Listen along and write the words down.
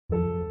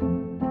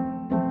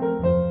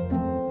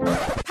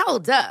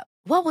Hold up.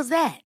 What was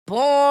that?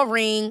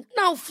 Boring.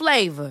 No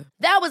flavor.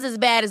 That was as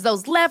bad as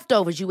those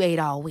leftovers you ate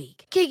all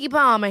week. Keke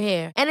Palmer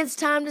here, and it's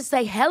time to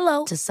say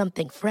hello to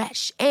something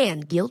fresh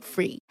and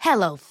guilt-free.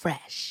 Hello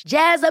Fresh.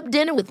 Jazz up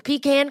dinner with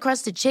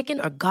pecan-crusted chicken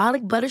or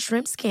garlic butter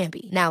shrimp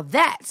scampi. Now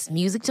that's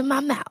music to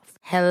my mouth.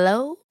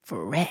 Hello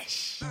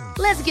Fresh.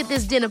 Let's get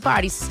this dinner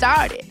party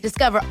started.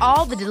 Discover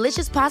all the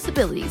delicious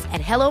possibilities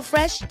at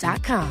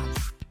hellofresh.com.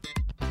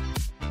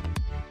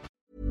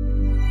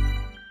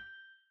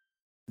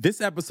 This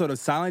episode of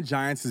Silent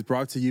Giants is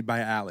brought to you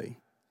by Ally.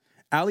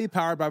 Ally,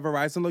 powered by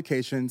Verizon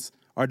locations,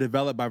 are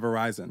developed by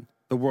Verizon,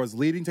 the world's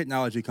leading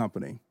technology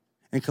company.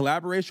 In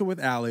collaboration with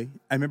Ally,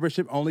 a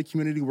membership-only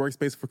community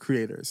workspace for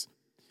creators.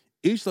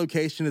 Each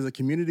location is a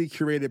community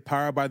curated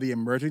powered by the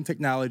emerging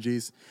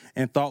technologies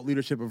and thought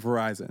leadership of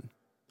Verizon.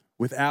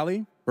 With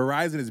Ally,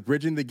 Verizon is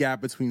bridging the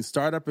gap between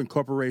startup and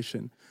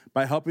corporation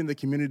by helping the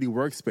community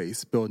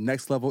workspace build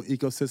next-level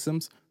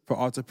ecosystems for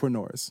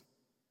entrepreneurs.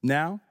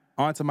 Now,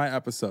 on to my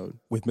episode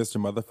with Mr.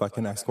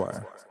 Motherfucking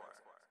Esquire.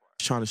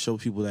 Trying to show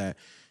people that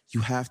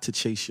you have to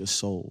chase your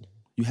soul.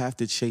 You have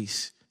to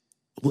chase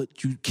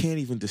what you can't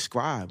even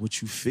describe,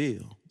 what you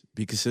feel.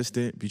 Be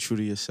consistent, be true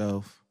to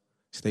yourself,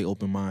 stay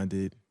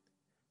open-minded,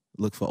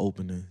 look for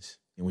openings.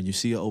 And when you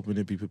see an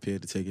opening, be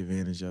prepared to take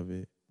advantage of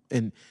it.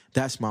 And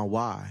that's my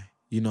why,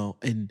 you know,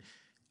 and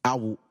I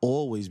will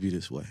always be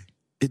this way.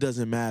 It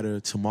doesn't matter.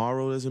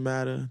 Tomorrow doesn't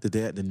matter.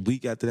 The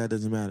week after that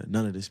doesn't matter.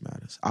 None of this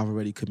matters. I've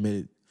already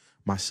committed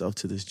myself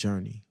to this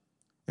journey,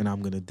 and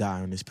I'm going to die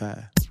on this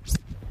path.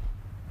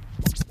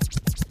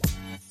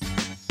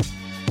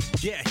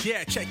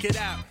 Yeah, check it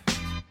out.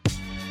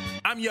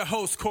 I'm your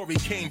host, Corey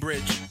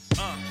Cambridge.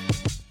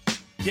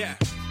 Yeah.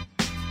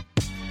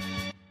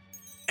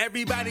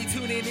 Everybody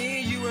tuning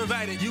in, you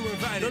invited.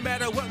 No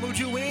matter what mood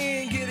you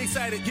in, get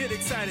excited.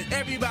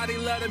 Everybody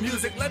love the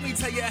music, let me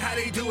tell you how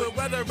they do it.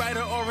 Whether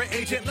writer or an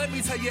agent, let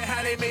me tell you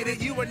how they made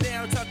it. You are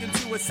now talking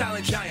to a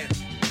silent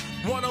giant.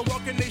 Wanna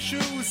walk in their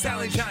shoes,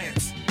 silent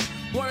giants.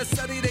 Wanna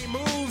study they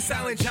moves,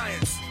 silent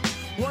giants.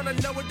 Wanna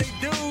know what they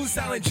do,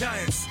 silent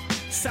giants.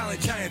 Silent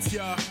giants,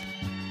 y'all.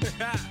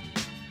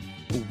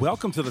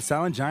 Welcome to the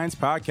Silent Giants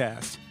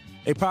Podcast,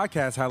 a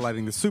podcast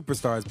highlighting the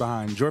superstars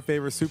behind your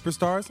favorite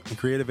superstars and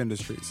creative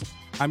industries.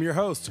 I'm your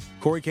host,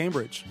 Corey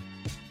Cambridge.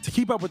 To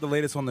keep up with the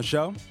latest on the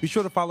show, be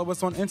sure to follow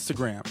us on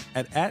Instagram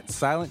at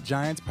Silent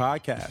Giants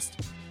Podcast.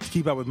 To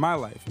keep up with my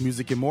life,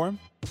 music, and more,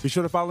 be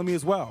sure to follow me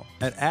as well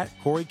at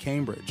Corey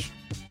Cambridge.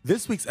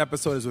 This week's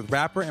episode is with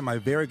rapper and my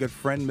very good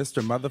friend,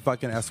 Mr.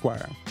 Motherfucking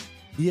Esquire.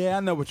 Yeah, I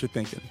know what you're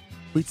thinking.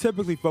 We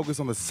typically focus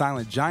on the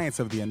silent giants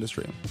of the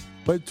industry.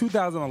 But in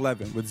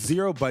 2011, with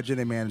zero budget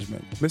and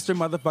management, Mr.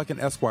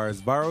 Motherfucking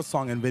Esquire's viral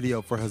song and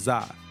video for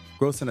Huzzah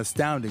grossed an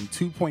astounding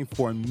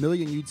 2.4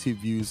 million YouTube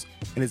views,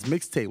 and his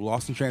mixtape,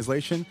 Lost in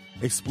Translation,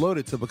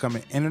 exploded to become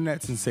an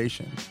internet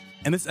sensation.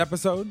 In this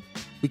episode,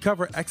 we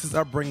cover X's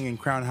upbringing in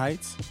Crown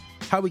Heights,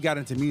 how he got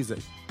into music,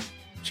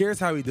 shares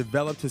how he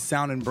developed his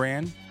sound and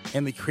brand,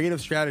 and the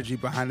creative strategy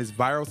behind his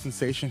viral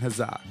sensation,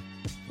 Huzzah.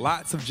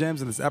 Lots of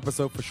gems in this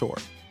episode for sure.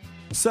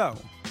 So,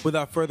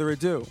 without further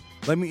ado,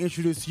 let me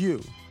introduce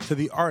you to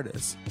the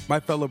artist, my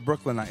fellow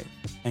Brooklynite,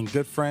 and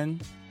good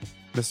friend,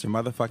 Mr.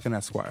 Motherfucking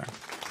Esquire.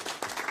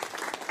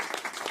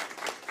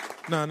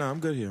 No, I'm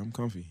good here. I'm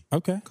comfy.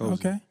 Okay, Cozy.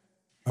 okay.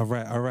 All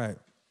right.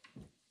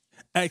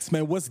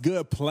 X-Men, what's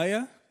good,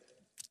 player?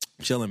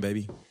 Chilling,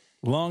 baby.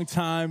 Long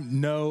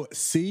time no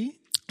see.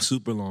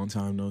 Super long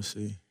time no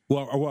see.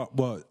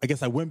 Well, I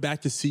guess I went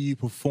back to see you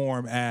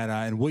perform at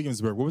in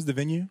Williamsburg. What was the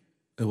venue?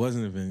 It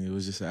wasn't a venue. It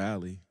was just an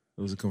alley.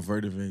 It was a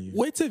converted venue.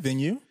 Wait, it's a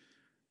venue?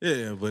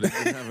 Yeah, but it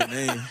didn't have a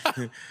name.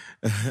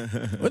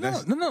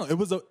 No.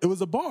 It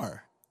was a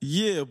bar.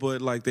 Yeah,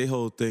 but like their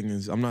whole thing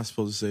is, I'm not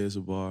supposed to say it's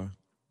a bar.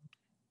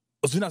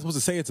 So you're not supposed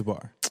to say it's a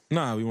bar?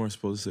 Nah, we weren't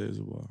supposed to say it's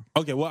a bar.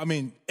 Okay, well, I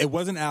mean, it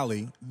was an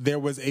alley. There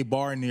was a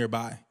bar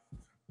nearby.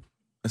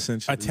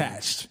 Essentially.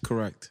 Attached. Yeah.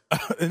 Correct.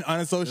 An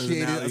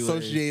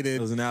associated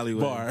It was an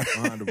alleyway bar.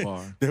 behind the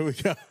bar. There we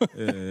go.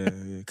 Yeah.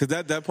 Because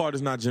that part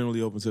is not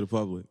generally open to the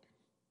public.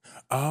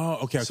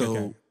 Oh,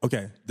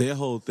 okay. Their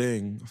whole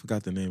thing, I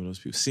forgot the name of those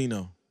people.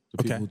 Sino,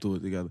 the people who do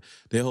it together.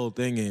 Their whole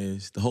thing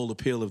is, the whole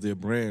appeal of their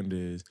brand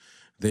is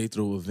they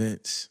throw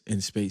events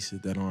in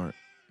spaces that aren't,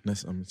 I'm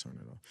going to turn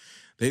it off.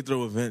 They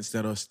throw events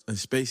that are in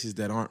spaces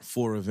that aren't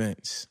for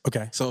events.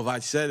 Okay. So if I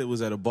said it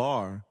was at a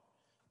bar,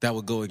 that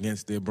would go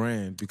against their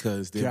brand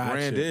because their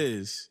brand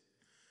is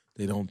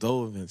they don't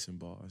throw events in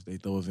bars. They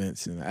throw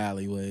events in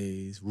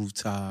alleyways,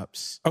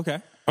 rooftops. Okay.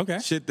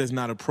 Shit that's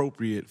not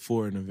appropriate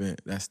for an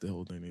event. That's the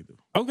whole thing they do.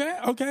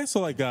 Okay.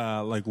 So like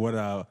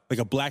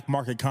a black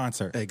market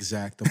concert.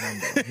 Exactly.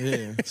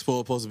 Yeah. It's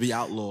supposed to be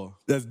outlaw.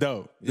 That's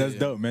dope. That's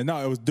dope, man. No,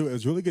 it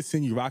was really good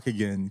seeing you rock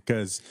again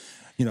because,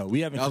 you know,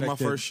 we haven't. That was my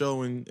first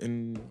show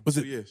in was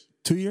 2 it years.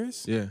 2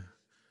 years? Yeah.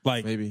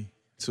 Like maybe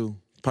 2.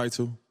 Probably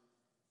 2.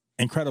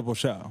 Incredible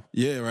show.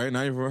 Yeah, right?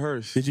 Not even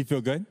rehearsed. Did you feel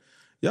good?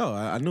 Yo,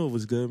 I knew it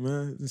was good,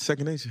 man. It's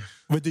second nature.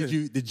 But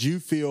did you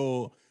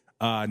feel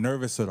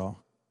nervous at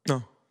all?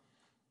 No.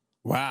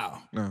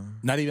 Wow. No.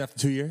 Not even after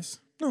 2 years?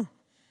 No.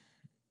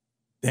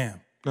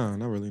 Damn. No,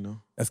 not really,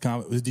 no. That's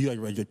kind of, do you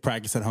like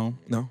practice at home?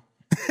 No.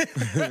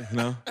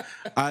 No.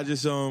 I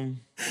just, I don't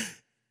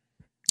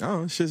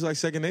know, shit's like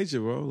second nature,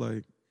 bro.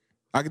 Like,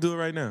 I could do it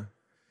right now.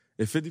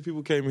 If 50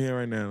 people came in here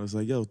right now and was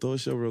like, yo, throw a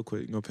show real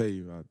quick, I'm gonna pay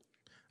you. All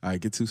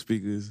right, get 2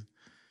 speakers.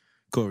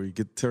 Corey,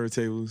 get the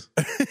turntables.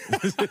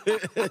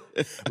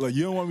 Look,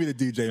 you don't want me to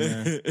DJ,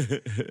 man.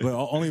 But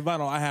only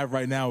vinyl I have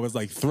right now is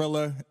like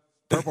Thriller,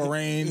 Purple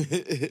Rain.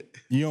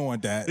 You don't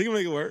want that. You can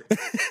make it work.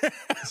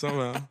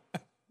 Somehow.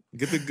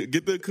 Get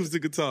the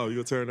acoustic guitar.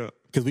 You'll turn up.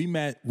 Because we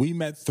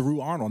met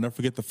through Arnold. Never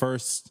forget the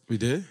first. We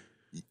did?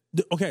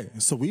 Okay,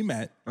 so we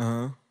met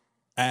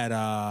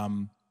at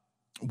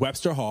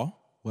Webster Hall.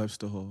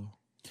 Webster Hall.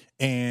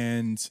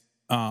 And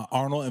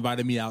Arnold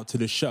invited me out to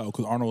the show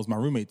because Arnold was my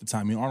roommate at the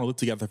time. Me and Arnold lived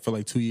together for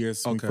like 2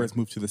 years when we first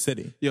moved to the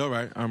city. Yeah, all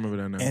right. I remember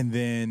that now. And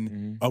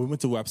then we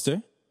went to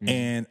Webster.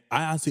 And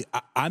I honestly,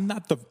 I'm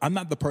not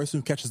the person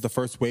who catches the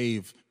first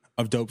wave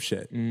of dope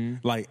shit.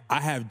 Like,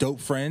 I have dope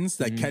friends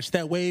that catch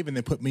that wave and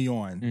then put me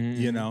on,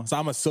 you know? So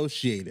I'm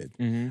associated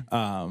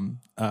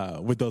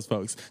with those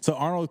folks. So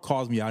Arnold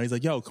calls me out. He's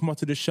like, yo, come on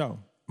to this show.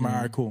 I'm like,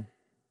 all right, cool.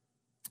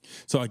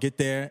 So I get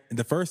there, and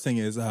the first thing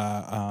is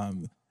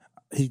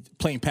he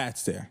playing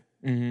Pat's there.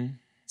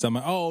 So I'm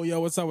like, oh, yo,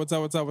 what's up?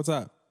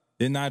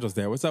 Then Nigel's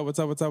there. What's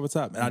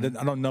up? And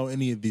I don't know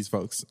any of these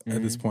folks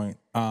at this point.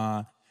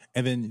 And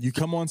then you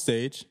come on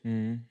stage,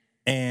 and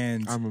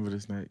I remember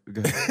this night.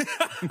 Go ahead.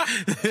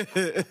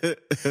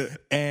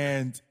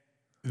 And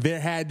there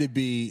had to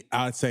be,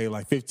 I would say,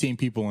 like 15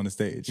 people on the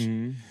stage.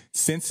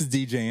 Since is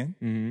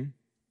DJing.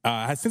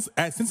 I had Since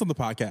on the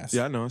podcast.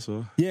 Yeah, I know.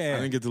 So yeah, I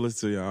didn't get to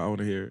listen to y'all. I want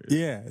to hear it.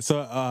 Yeah.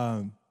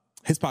 So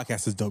his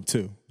podcast is dope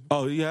too.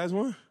 Oh, he has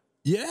one?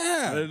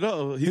 Yeah. I don't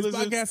know. His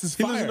podcast is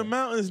fire. He lives in the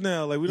mountains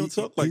now. Like, we don't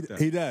talk like that.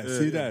 He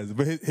does.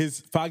 But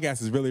his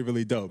podcast is really,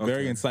 really dope. Okay.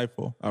 Very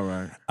insightful. All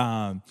right.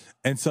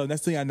 And so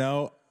next thing I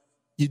know,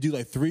 you do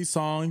like 3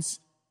 songs.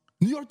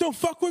 New York don't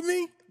fuck with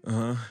me?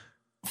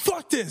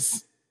 Fuck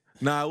this.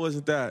 Nah, it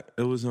wasn't that.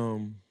 It was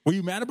Were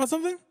you mad about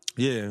something?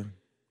 Yeah.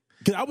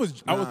 Cause I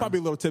was probably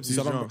a little tipsy.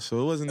 So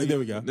it wasn't. There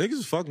we go. Niggas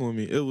was fucking with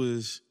me. It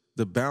was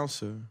the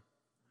bouncer.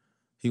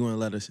 He wouldn't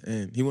let us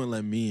in. He wouldn't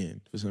let me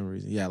in for some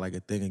reason. He had like a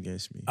thing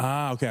against me.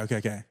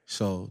 Okay.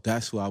 So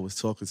that's who I was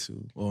talking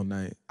to all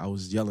night. I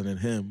was yelling at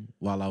him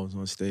while I was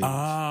on stage.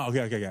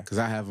 Okay. Because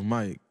I have a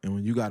mic, and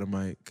when you got a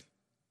mic,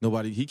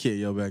 he can't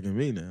yell back at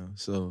me now.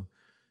 So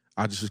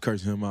I just was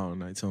cursing him out all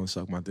night, telling him to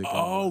suck my dick.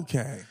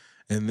 Okay.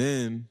 And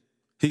then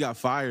he got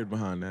fired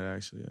behind that.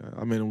 Actually,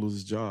 I made him lose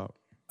his job.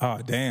 Oh,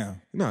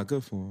 damn. Nah,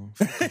 good for him.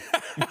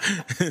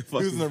 He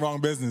was in the wrong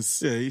business.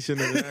 Yeah, he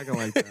shouldn't have been acting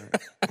like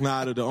that.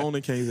 Nah, the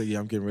owner came, he's like, yeah,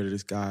 I'm getting rid of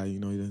this guy. You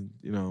know, he didn't,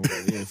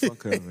 yeah,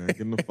 fuck her, man. Get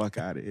him the fuck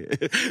out of here.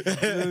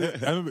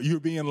 I remember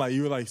you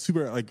were like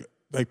super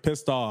like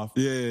pissed off.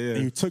 Yeah.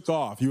 And you took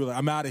off. You were like,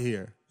 I'm out of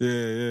here.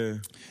 Yeah.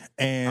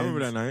 And I remember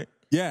that night.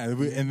 Yeah,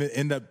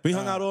 we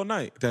hung out all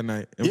night that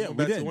night. And we went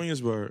back to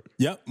Williamsburg.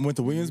 Yep, went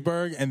to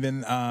Williamsburg, and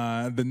then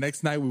the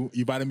next night you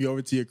invited me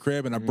over to your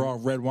crib, and I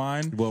brought red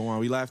wine. Well, wine,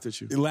 we laughed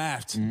at you. We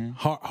laughed,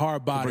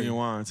 hard body. Bring your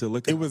wine to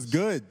look. It was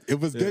good. It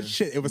was good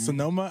shit. It was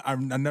Sonoma. I'll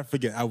never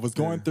forget. I was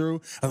going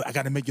through. I was like, I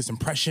got to make this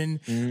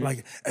impression.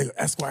 Like, hey,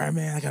 Esquire,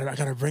 man, I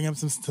gotta bring him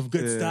some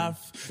good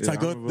stuff. So I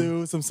go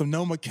through some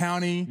Sonoma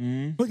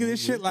County. Look at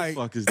this shit. Like,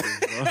 what the fuck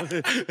is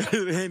this,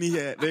 bro? Henny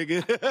hat,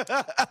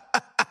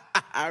 nigga.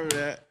 I remember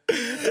that.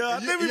 I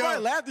think we might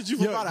have laughed at you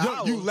for about an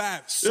hour. You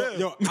laughed. Swear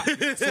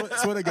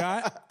to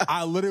God,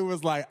 I literally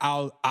was like,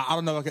 I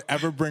don't know if I could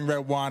ever bring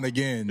red wine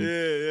again.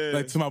 Yeah.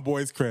 Like to my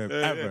boy's crib,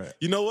 ever. Yeah.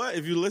 You know what?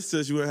 If you listen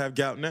to us, you would have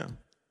gout now.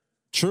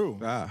 True.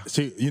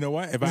 See, you know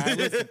what? If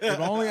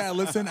only I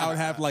listened, I would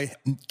have like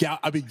gout.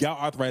 I'd be gout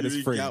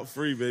arthritis free. Gout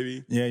free,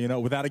 baby. Yeah,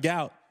 without a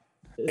gout,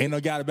 ain't no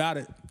doubt about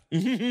it.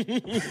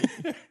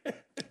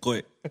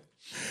 Quit.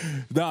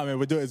 No,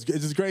 man, it's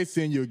just great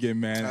seeing you again,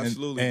 man.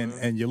 Absolutely,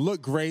 and you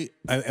look great.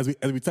 As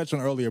we touched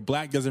on earlier,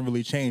 black doesn't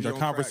really change. Our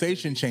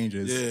conversation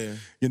changes.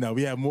 Yeah.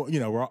 We have more.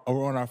 We're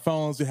on our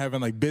phones. We're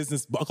having like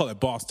business. I call it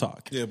boss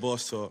talk. Yeah,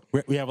 boss talk.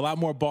 We have a lot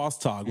more boss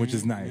talk, which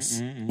is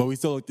nice. But we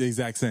still look the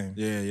exact same.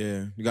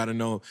 Yeah. You got to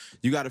know.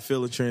 You got to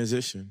feel the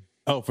transition.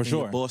 Oh, for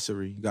sure. Your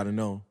bossery. You got to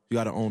know. You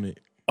got to own it.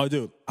 Oh,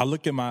 dude, I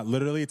look at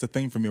literally, it's a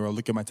thing for me where I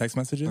look at my text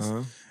messages.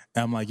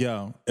 And I'm like,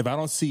 yo, if I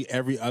don't see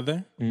every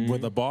other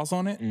with a boss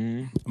on it,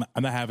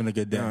 I'm not having a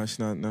good day. No, it's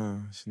not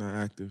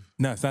active.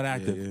 No, it's not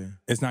active. Yeah.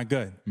 It's not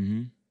good.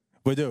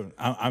 But dude,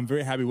 I'm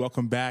very happy.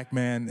 Welcome back,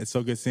 man. It's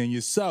so good seeing you.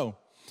 So,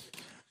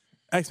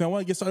 X, man, I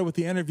want to get started with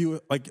the interview.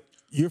 Like,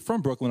 you're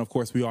from Brooklyn, of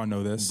course. We all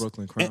know this.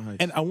 Brooklyn, Crown Heights.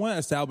 And I want to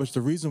establish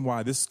the reason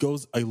why this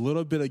goes a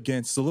little bit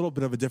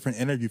of a different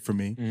interview for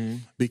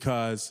me,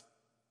 because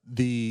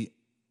the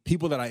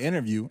people that I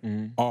interview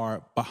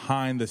are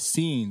behind the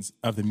scenes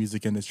of the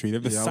music industry. They're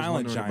the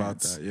silent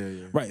giants. About that.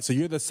 Yeah. Right. So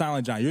you're the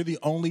silent giant. You're the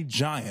only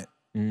giant,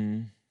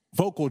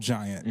 vocal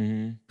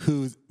giant,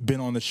 who's been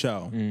on the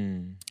show.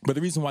 But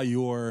the reason why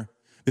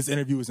this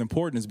interview is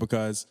important is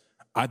because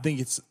I think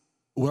it's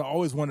what I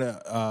always want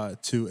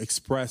to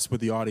express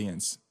with the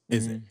audience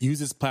is use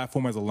this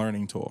platform as a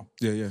learning tool.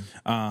 Yeah.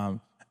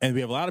 And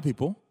we have a lot of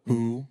people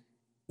who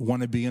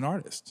want to be an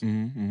artist,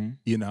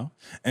 you know?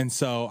 And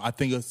so I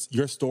think it's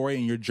your story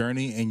and your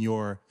journey and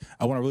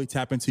I want to really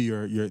tap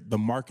into the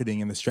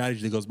marketing and the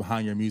strategy that goes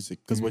behind your music.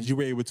 Because what you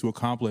were able to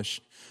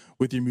accomplish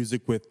with your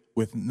music with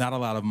not a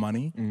lot of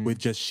money, with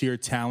just sheer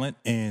talent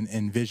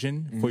and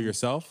vision for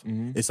yourself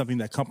is something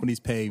that companies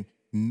pay,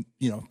 you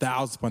know,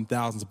 thousands upon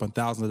thousands upon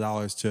thousands of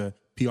dollars to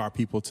PR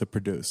people to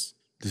produce.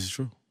 This is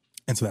true.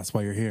 And so that's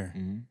why you're here.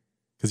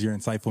 Because you're an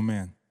insightful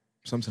man.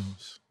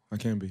 Sometimes. I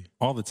can be.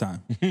 All the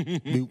time.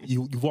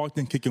 you walked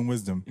in kicking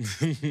wisdom,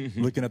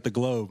 looking at the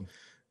globe.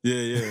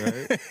 Yeah,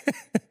 right?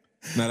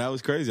 Now, that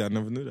was crazy. I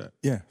never knew that.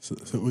 Yeah. So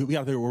we got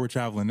to figure out where we're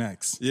traveling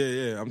next.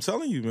 Yeah. I'm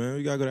telling you, man.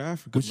 We got to go to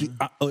Africa.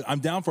 I'm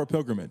down for a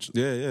pilgrimage.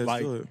 Yeah.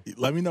 Like,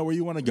 let me know where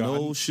you want to go.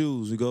 No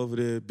shoes. We go over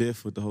there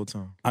barefoot the whole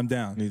time. I'm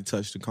down. Need to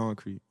touch the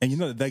concrete. And you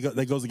know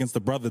that goes against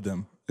the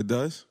brotherdom. It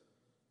does?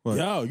 What?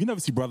 Yo, you never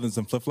see brothers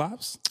in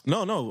flip-flops?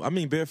 No. I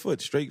mean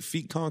barefoot, straight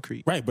feet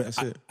concrete. Right, but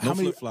that's it. No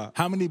flip-flop.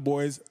 How many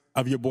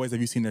of your boys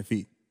have you seen their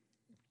feet?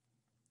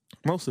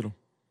 Most of them.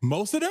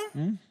 Most of them?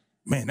 Mm-hmm.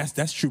 Man,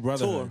 that's true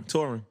brotherhood.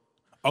 Touring.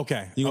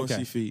 Okay. You gonna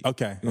see feet.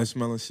 Okay. You gonna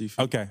smell and see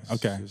feet. Okay.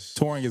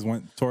 Touring is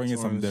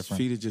something different.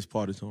 Feet is just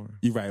part of touring.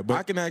 You're right. But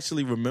I can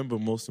actually remember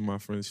most of my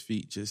friends'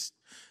 feet just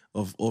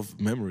of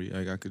memory.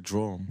 Like I could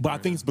draw them. But I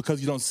think it's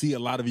because you don't see a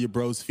lot of your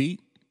bros'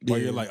 feet. Where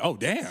you're like, oh,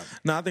 damn.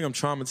 No, I think I'm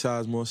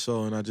traumatized more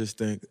so, and I just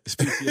think it's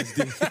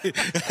PTSD.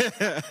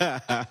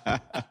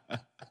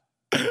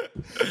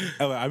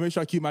 I make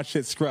sure I keep my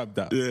shit scrubbed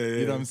up. Yeah.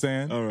 You know what I'm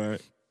saying? All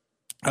right.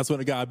 That's what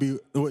I got to be.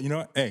 You know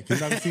what? Hey, because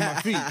you never seen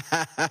my feet.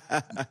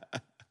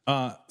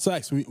 So,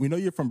 X, we know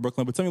you're from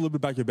Brooklyn, but tell me a little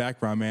bit about your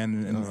background,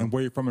 man, and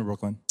where you're from in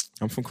Brooklyn.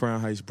 I'm from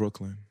Crown Heights,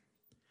 Brooklyn.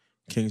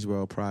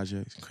 Kingsborough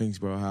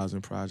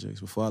Housing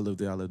Projects. Before I lived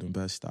there, I lived in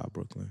Bed-Stuy,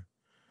 Brooklyn.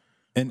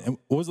 And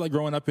what was it like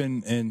growing up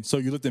so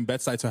you lived in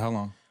Bed-Stuy till how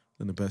long?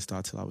 In the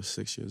Bed-Stuy till I was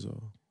 6 years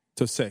old.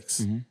 Till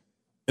 6? Mm-hmm.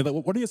 And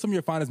like, what are some of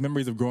your fondest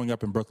memories of growing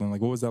up in Brooklyn? Like,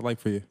 what was that like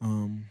for you?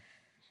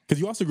 Because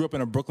you also grew up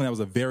in a Brooklyn that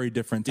was a very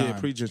different time. Yeah,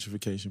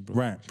 pre-gentrification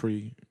Brooklyn.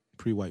 Right.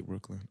 Pre-white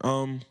Brooklyn.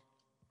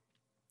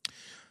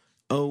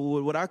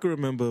 What I can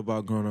remember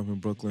about growing up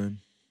in Brooklyn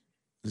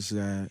is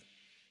that,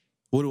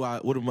 what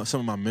are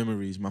some of my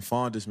memories, my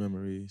fondest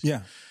memories?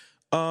 Yeah.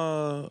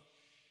 Going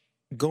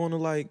to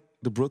like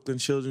the Brooklyn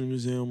Children's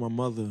Museum, my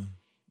mother,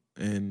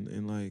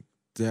 and like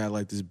they had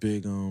like this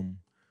big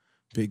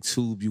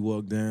tube you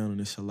walk down, and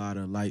there's a lot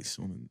of lights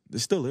on it.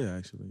 It's still there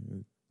actually.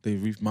 They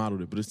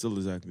remodeled it, but it's still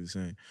exactly the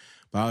same.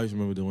 But I always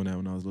remember doing that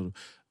when I was little.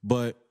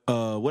 But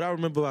what I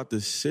remember about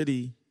the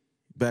city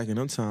back in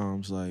them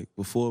times, like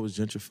before it was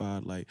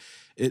gentrified, like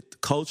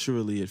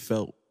culturally it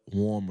felt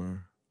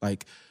warmer.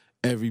 Like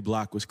every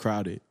block was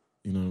crowded.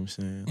 You know what I'm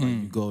saying?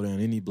 Like you go down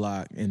any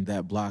block, and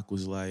that block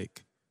was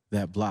like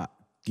that block.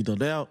 You know,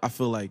 now I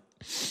feel like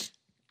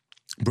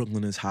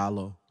Brooklyn is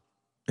hollow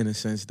in the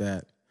sense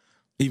that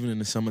even in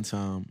the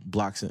summertime,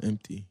 blocks are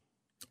empty.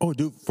 Oh,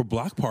 dude, for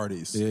block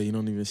parties. Yeah, you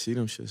don't even see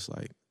them shits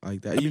like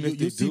that. I mean, even if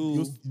they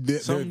do,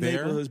 some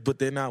neighborhoods, but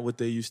they're not what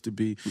they used to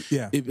be.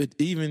 Yeah.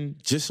 Even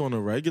just on a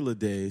regular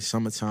day,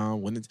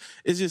 summertime, when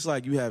it's just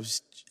like you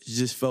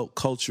just felt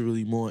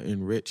culturally more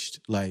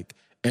enriched. Like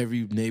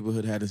every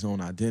neighborhood had its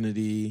own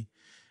identity.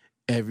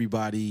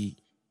 Everybody,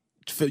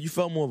 you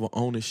felt more of an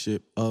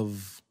ownership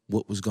of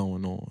what was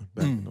going on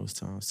back in those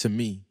times. To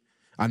me,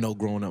 I know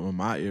growing up in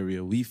my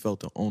area, we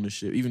felt the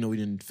ownership, even though we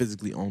didn't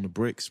physically own the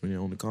bricks, we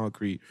didn't own the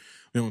concrete,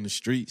 we owned the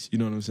streets, you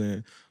know what I'm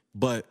saying?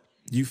 But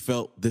you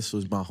felt this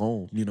was my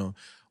home, you know.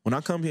 When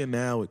I come here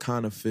now, it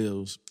kind of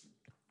feels,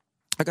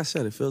 like I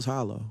said, it feels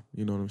hollow,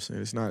 you know what I'm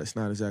saying? It's not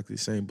exactly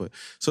the same, but,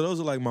 so those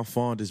are like my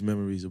fondest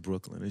memories of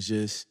Brooklyn. It's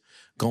just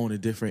going to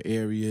different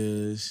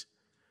areas,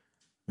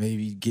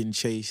 maybe getting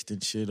chased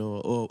and shit,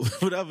 or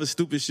whatever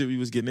stupid shit we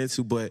was getting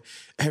into, but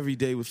every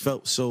day it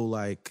felt so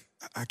like,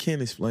 I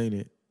can't explain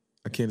it.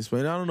 I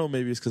don't know,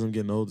 maybe it's because I'm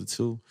getting older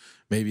too.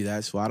 Maybe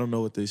that's why. I don't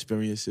know what the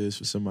experience is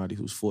for somebody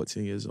who's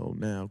 14 years old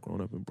now,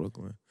 growing up in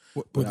Brooklyn.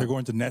 But they're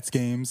going to Nets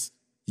games?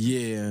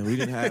 Yeah, we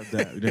didn't have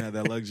that. We didn't have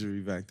that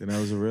luxury back then. That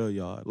was a real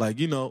yard. Like,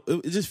 you know,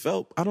 it just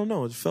felt, I don't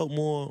know, it felt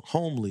more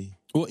homely.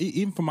 Well,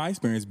 even from my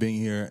experience being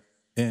here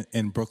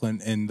in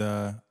Brooklyn, and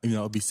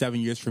it'll be 7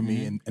 years for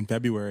me in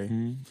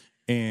February.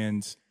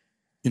 And,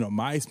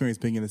 my experience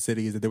being in the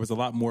city is that there was a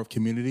lot more of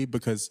community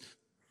because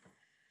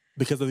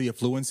of the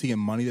affluency and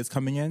money that's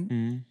coming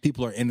in,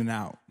 people are in and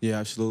out. Yeah,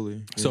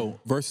 absolutely. Yeah. So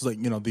versus like,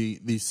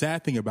 the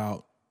sad thing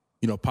about,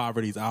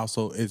 poverty is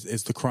also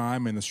is the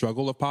crime and the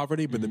struggle of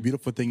poverty. But the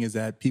beautiful thing is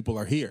that people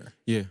are here.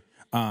 Yeah.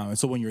 And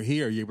so when you're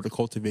here, you're able to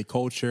cultivate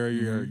culture.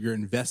 You're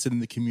invested in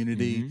the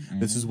community.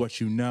 This is what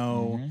you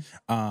know.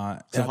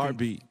 It's a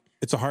heartbeat.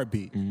 It's a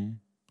heartbeat. And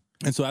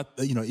so,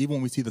 even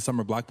when we see the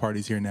summer block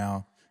parties here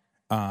now,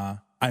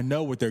 I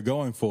know what they're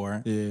going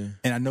for. Yeah.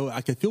 And I know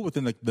I can feel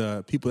within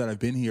the people that have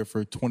been here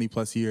for 20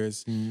 plus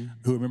years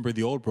who remember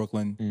the old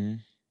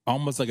Brooklyn,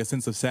 almost like a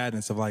sense of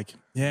sadness of like,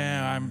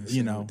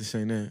 This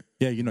ain't it.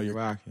 Yeah, you're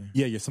rocking.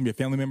 Yeah, some of your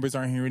family members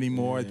aren't here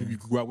anymore. The people you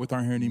grew up with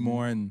aren't here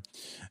anymore, and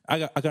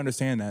I can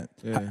understand that.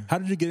 Yeah. How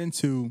did you get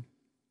into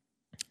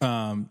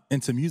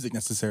music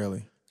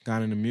necessarily?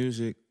 Got into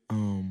music.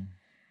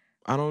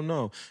 I don't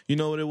know. You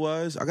know what it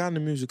was? I got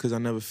into music because I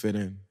never fit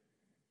in,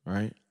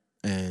 right?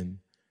 And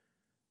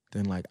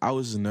then like I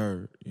was a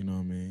nerd, you know what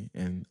I mean?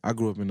 And I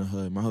grew up in the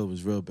hood. My hood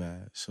was real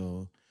bad,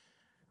 so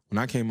when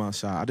I came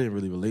outside, I didn't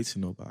really relate to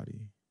nobody.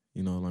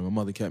 You know, like my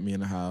mother kept me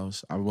in the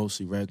house. I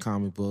mostly read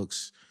comic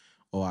books,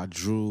 or I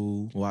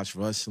drew, watched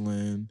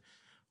wrestling,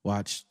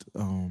 watched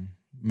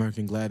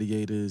American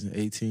Gladiators and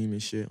A-Team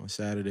and shit on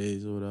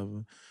Saturdays or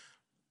whatever.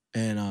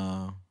 And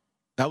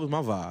that was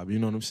my vibe, you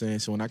know what I'm saying?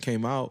 So when I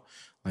came out,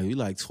 like we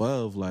like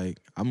 12, like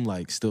I'm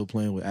like still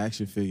playing with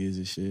action figures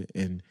and shit,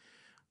 and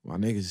my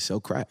niggas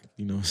sell crack,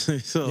 you know what I'm saying?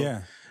 So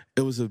yeah.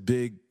 It was a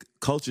big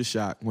culture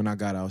shock when I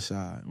got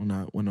outside.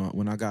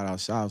 When I got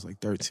outside, I was like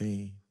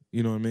 13.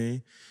 You know what I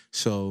mean?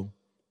 So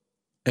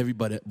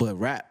everybody, but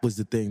rap was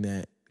the thing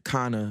that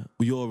kind of,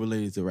 we all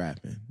related to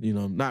rapping. You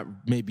know, not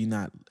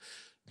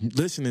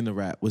listening to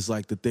rap was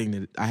like the thing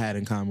that I had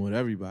in common with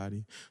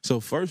everybody. So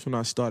first when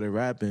I started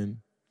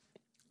rapping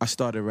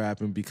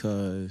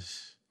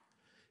because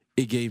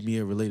it gave me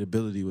a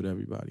relatability with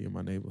everybody in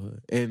my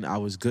neighborhood. And I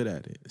was good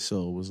at it.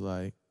 So it was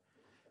like,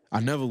 I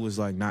never was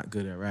like not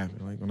good at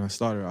rapping. Like when I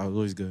started, I was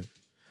always good.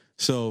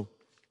 So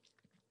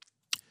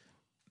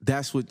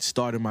that's what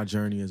started my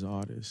journey as an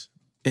artist,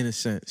 in a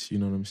sense, you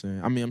know what I'm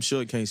saying? I mean, I'm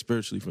sure it came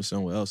spiritually from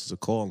somewhere else. It's a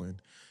calling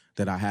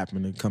that I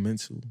happened to come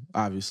into,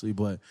 obviously.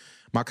 But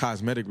my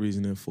cosmetic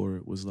reasoning for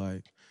it was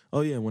like,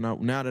 oh yeah,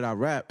 now that I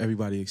rap,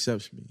 everybody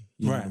accepts me.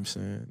 You know what I'm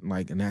saying?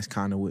 Like, and that's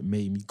kind of what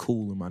made me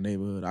cool in my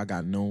neighborhood. I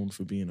got known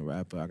for being a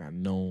rapper. I got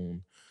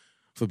known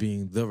for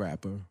being the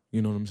rapper.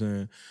 You know what I'm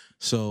saying?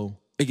 So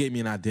it gave me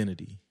an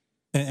identity.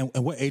 And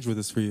what age was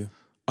this for you?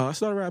 I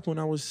started rapping when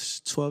I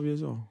was 12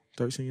 years old,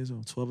 13 years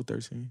old, 12 or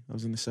 13. I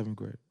was in the 7th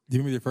grade. Do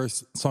you remember your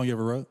first song you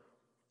ever wrote?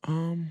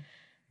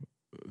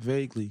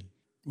 Vaguely.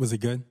 Was it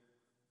good?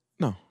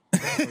 No.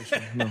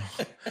 No.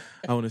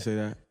 I wouldn't say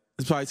that.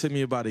 It probably took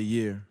me about a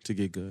year to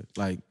get good.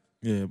 Like,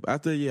 yeah,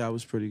 after a year, I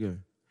was pretty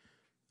good.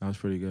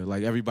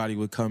 Like, everybody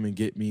would come and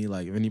get me.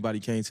 Like, if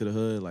anybody came to the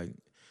hood, like,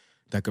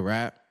 that could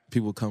rap,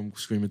 people would come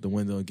scream at the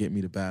window and get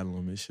me to battle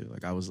them and shit.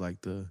 Like, I was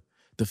like the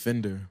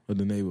defender of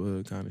the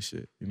neighborhood kind of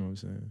shit. You know what I'm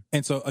saying?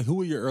 And so who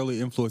were your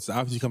early influences?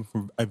 Obviously, you come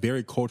from a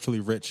very culturally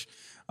rich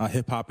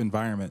hip-hop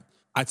environment.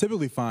 I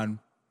typically find,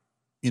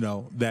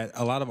 that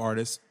a lot of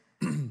artists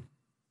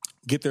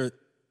get their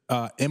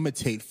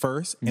imitate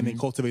first and then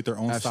cultivate their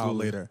own style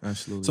later.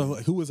 Absolutely. So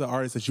who was the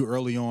artist that you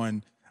early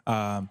on,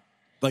 how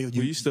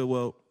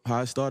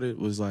I started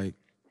was like,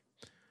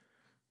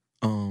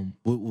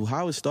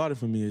 how it started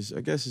for me is, I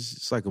guess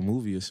it's like a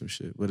movie or some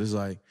shit, but it's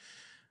like,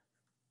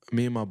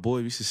 me and my boy,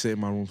 we used to sit in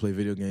my room and play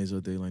video games all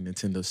day, like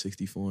Nintendo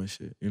 64 and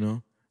shit, you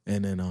know?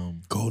 And then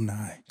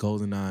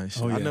GoldenEye.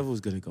 Shit. Oh, yeah. I never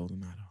was good at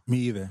GoldenEye though. Me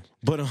either.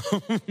 But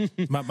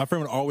my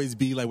friend would always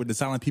be like with the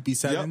silent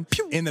PP7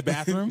 in the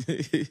bathroom.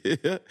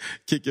 Yeah.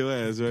 Kick your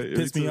ass, right?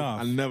 Piss me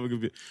off. I never could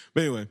be.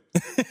 But anyway,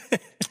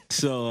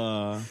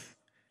 so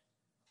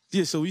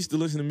so we used to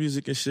listen to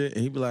music and shit,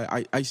 and he'd be like,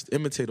 I used to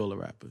imitate all the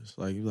rappers.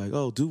 Like he'd be like,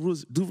 oh, do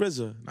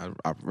RZA. And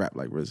I rap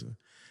like RZA.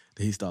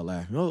 Then he start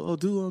laughing. Oh,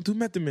 do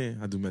Method Man.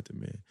 I do Method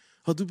Man.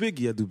 Oh, do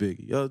Biggie. I do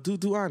Biggie. Oh,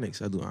 do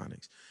Onyx. I do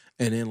Onyx.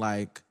 And then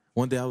like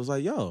one day I was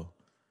like, yo,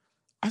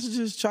 I should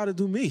just try to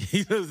do me.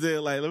 You know what I'm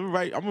saying?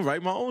 Like, I'm gonna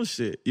write my own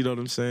shit. You know what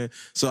I'm saying?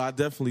 So I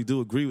definitely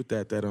do agree with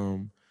that. That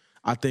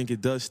I think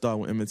it does start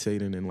with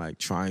imitating and like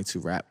trying to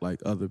rap like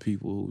other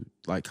people who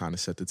like kind of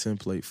set the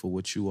template for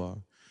what you are.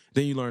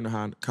 Then you learn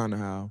how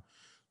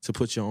to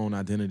put your own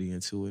identity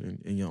into it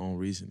and your own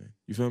reasoning.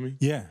 You feel me?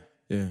 Yeah.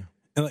 Yeah.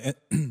 And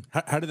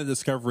how did the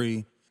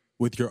discovery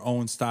with your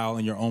own style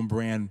and your own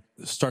brand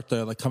start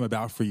to like come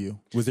about for you?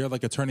 Was there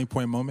like a turning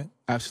point moment?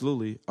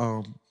 Absolutely.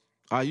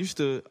 I used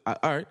to. All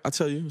right, I'll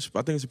tell you.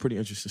 I think it's a pretty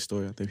interesting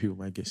story. I think people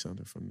might get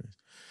something from this.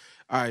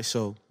 All right,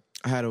 so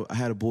I had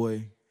a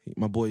boy.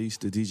 My boy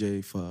used to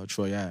DJ for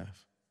Troy Ave,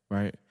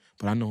 right?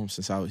 But I know him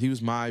since he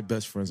was my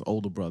best friend's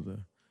older brother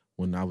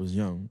when I was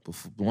young,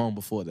 long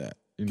before that.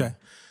 You know? Okay.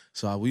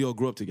 So we all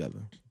grew up together.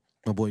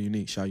 My boy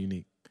Unique, shout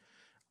Unique,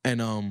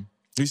 and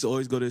we used to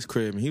always go to his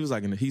crib, and he was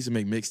like, he used to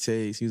make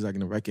mixtapes. He was like in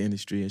the record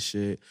industry and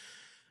shit.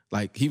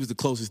 Like, he was the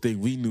closest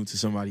thing we knew to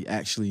somebody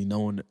actually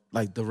knowing,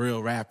 like, the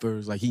real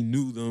rappers. Like, he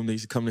knew them. They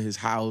used to come to his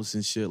house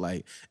and shit.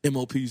 Like,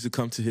 MOP used to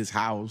come to his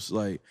house.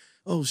 Like,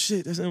 oh,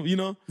 shit, that's him, you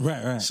know?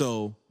 Right.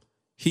 So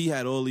he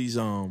had all these,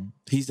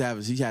 he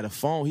had a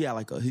phone. He had,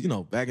 like,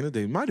 back in the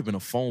day, it might have been a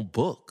phone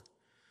book.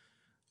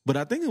 But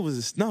I think there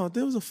was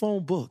a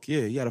phone book.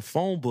 Yeah, he had a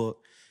phone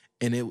book,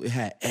 and it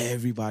had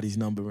everybody's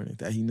number in it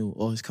that he knew,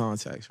 all his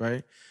contacts,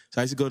 right? So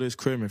I used to go to his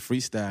crib and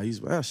freestyle.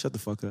 He's like, shut the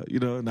fuck up,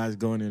 And I was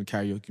going in the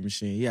karaoke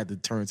machine. He had the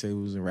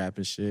turntables and rap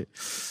and shit.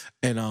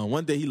 And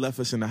one day he left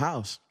us in the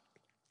house.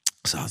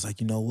 So I was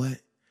like, you know what?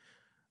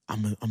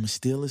 I'm gonna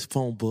steal his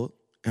phone book,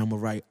 and I'm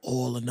gonna write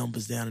all the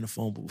numbers down in the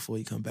phone book before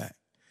he come back.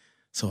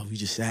 So we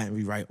just sat and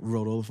we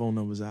wrote all the phone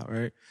numbers out,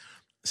 right?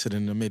 So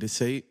then I made a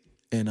tape,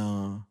 and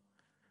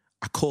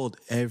I called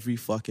every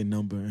fucking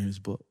number in his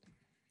book.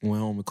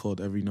 Went home and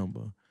called every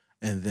number.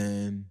 And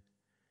then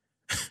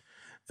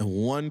and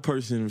one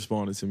person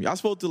responded to me. I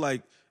spoke to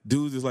like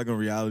dudes that's like on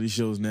reality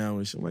shows now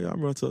and shit. I'm like, I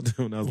remember I told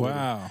them when I was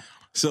little.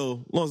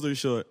 So long story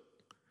short,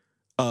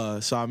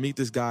 so I meet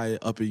this guy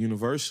up at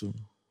Universal,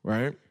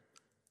 right?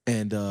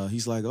 And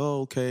he's like,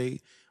 oh, okay.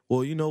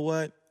 Well, you know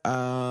what?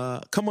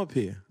 Come up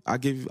here. I'll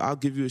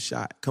give you a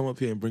shot. Come up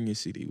here and bring your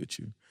CD with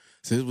you.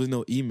 So there was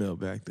no email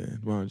back then,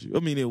 mind you. I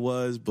mean, it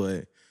was,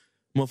 but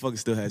motherfuckers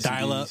still had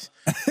dial CDs.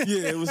 up.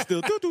 Yeah, it was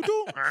still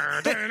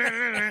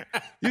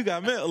you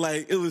got me.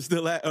 Like it was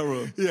still that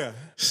era. Yeah.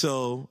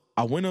 So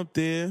I went up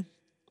there,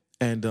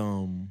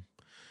 and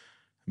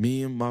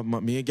me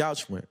and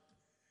Gouch went.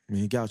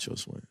 Me and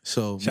Gauchos went.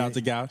 So Shout out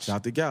to Gouch. Shout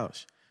out to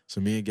Gouch.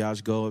 So me and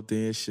Gouch go up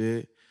there and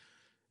shit.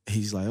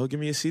 He's like, oh, give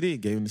me a CD.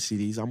 Gave him the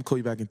CDs. I'm gonna call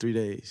you back in 3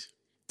 days.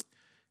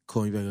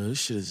 Call me back. Oh, this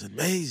shit is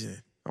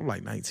amazing. I'm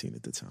like 19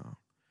 at the time.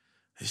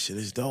 This shit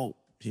is dope.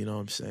 You know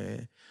what I'm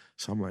saying?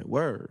 So I'm like,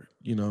 word,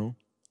 you know?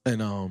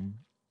 And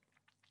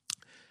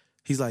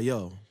he's like,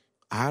 yo,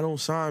 I don't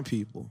sign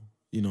people,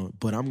 you know,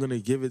 but I'm going to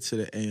give it to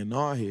the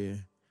A&R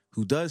here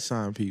who does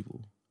sign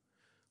people.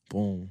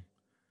 Boom.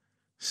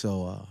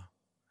 So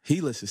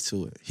he listens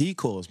to it. He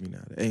calls me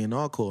now. The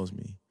A&R calls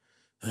me.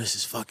 This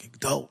is fucking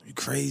dope. You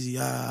crazy,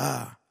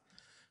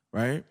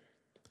 right?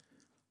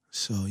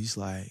 So he's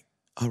like,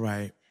 all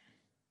right,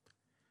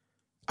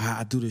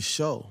 I do this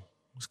show.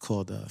 It's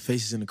called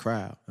Faces in the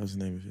Crowd. That was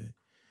the name of it.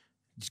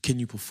 Can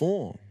you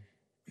perform?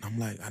 And I'm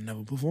like, I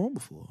never performed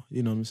before.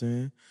 You know what I'm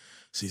saying?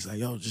 So he's like,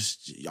 yo,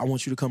 I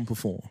want you to come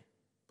perform.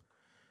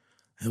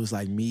 It was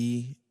like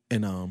me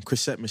and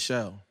Chrisette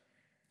Michelle.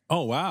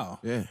 Oh, wow.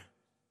 Yeah.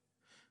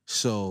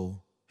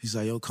 So he's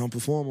like, yo, come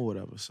perform or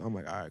whatever. So I'm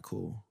like, all right,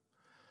 cool.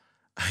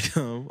 I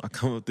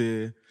come up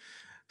there.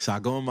 So I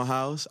go in my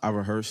house. I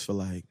rehearsed for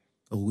like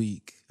a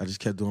week. I just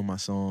kept doing my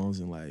songs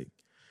and like,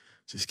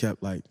 just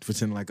kept like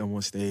pretending like I'm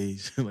on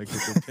stage, like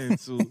with a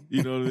pencil,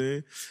 you know what I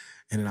mean?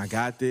 And then I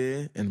got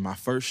there, and my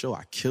first show,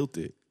 I killed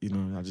it. You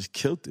know, I just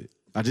killed it.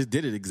 I just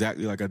did it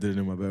exactly like I did it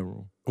in my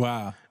bedroom.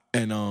 Wow.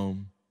 And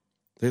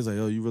they was like,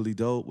 oh, you really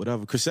dope,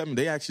 whatever. Chrisette,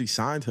 they actually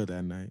signed her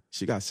that night.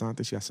 She got signed, I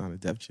think she got signed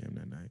to Def Jam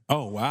that night.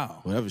 Oh, wow.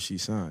 Whatever she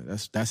signed,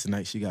 that's the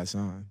night she got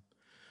signed.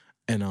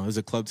 And it was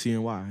a Club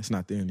TNY. It's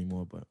not there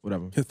anymore, but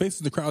whatever. His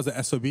Faces in the Crowd was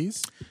at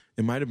SOBs?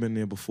 It might have been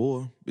there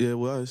before. Yeah, it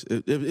was.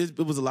 It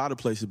was a lot of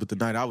places, but the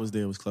night I was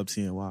there was Club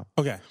TNY.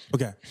 Okay.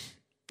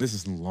 This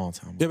is a long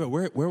time ago. Yeah, but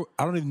where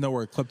I don't even know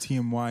where Club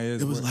TNY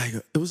is.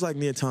 It was like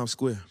near Times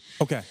Square.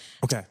 Okay.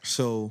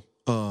 So,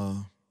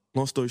 long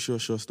story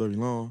short story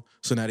long.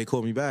 So now they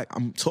called me back.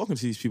 I'm talking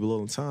to these people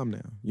all the time now.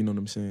 You know what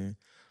I'm saying?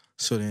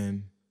 So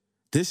then,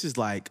 this is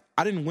like,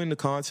 I didn't win the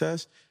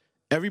contest.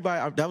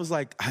 Everybody, that was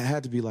like, I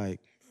had to be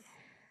like,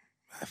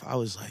 if I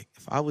was,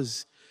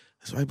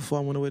 that's right before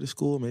I went away to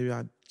school, maybe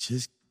I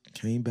just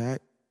came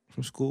back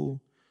from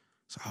school.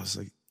 So I was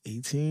like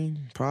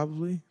 18,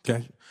 probably.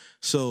 Okay.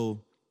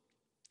 So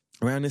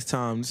around this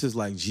time, this is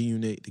like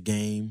G-Unit, The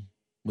Game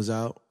was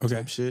out. Okay.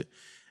 Type shit.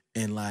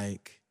 And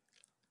like,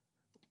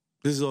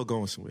 this is all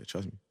going somewhere,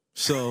 trust me.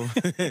 So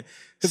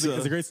it's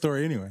a great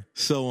story anyway.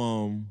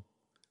 So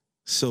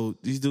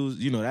these dudes,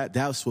 you know,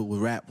 that's what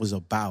rap was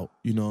about,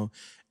 you know?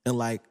 And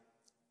like,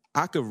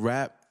 I could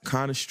rap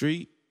kind of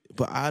street,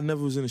 but I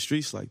never was in the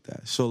streets like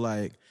that. So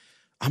like,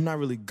 I'm not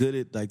really good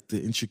at like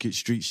the intricate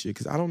street shit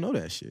because I don't know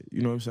that shit.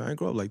 You know what I'm saying? I didn't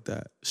grow up like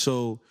that.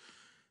 So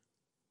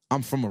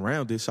I'm from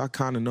around it, so I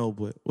kind of know,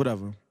 but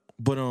whatever.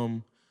 But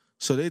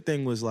so their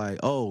thing was like,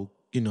 oh,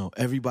 you know,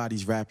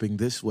 everybody's rapping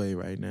this way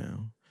right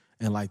now.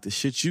 And like the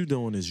shit you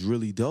doing is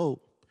really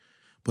dope,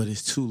 but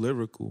it's too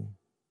lyrical.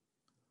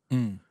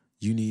 You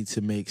need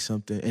to make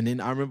something. And then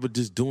I remember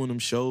just doing them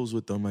shows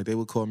with them. Like they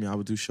would call me, I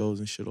would do shows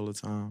and shit all the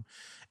time.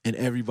 And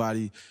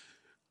everybody,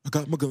 I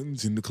got my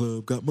guns in the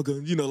club, got my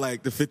guns, you know,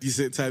 like the 50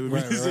 Cent type of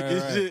music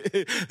and shit.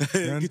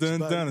 Get your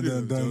gun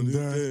and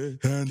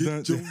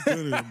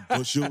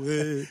bust your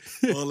head,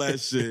 all that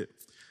shit.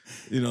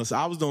 You know, so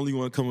I was the only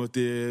one come up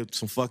there,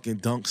 some fucking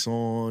dunks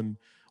on,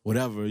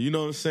 whatever. You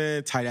know what I'm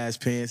saying? Tight ass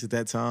pants at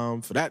that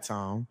time, for that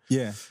time.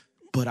 Yeah.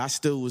 But I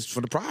still was for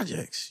the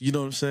projects, you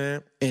know what I'm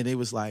saying? And they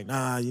was like,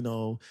 nah, you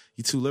know,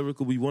 you're too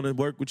lyrical. We want to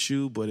work with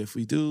you, but if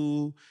we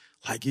do,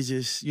 like, it's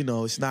just, you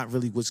know, it's not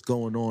really what's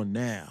going on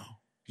now.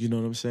 You know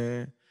what I'm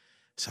saying?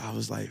 So I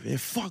was like, man,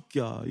 fuck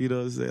y'all. You know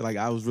what I'm saying? Like,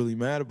 I was really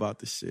mad about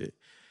this shit.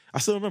 I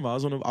still remember, I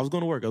was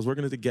going to work. I was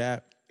working at the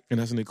Gap, and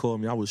that's when they called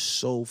me. I was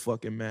so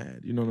fucking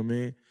mad. You know what I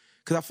mean?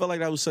 Because I felt like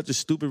that was such a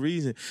stupid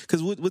reason.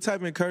 Because what type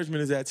of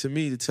encouragement is that to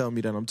me to tell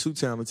me that I'm too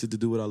talented to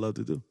do what I love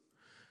to do?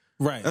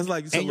 Right. That's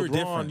like, and you're LeBron,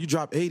 different. You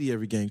drop 80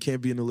 every game,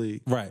 can't be in the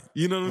league. Right.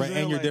 You know what I'm saying?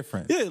 And you're like,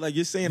 different. Yeah, like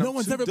you're saying, no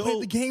one's ever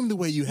played the game the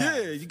way you have.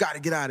 Yeah, you got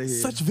to get out of here.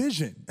 Such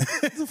vision.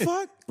 What the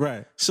fuck?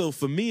 Right. So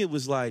for me, it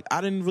was like,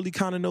 I didn't really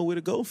kind of know where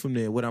to go from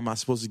there. What am I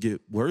supposed to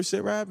get worse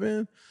at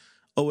rapping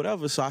or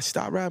whatever? So I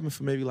stopped rapping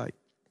for maybe like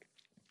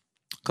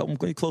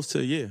maybe close to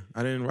a year.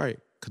 I didn't write.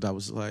 because I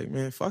was like,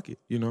 man, fuck it,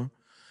 you know?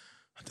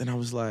 Then I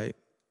was like,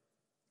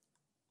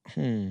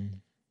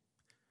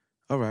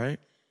 all right,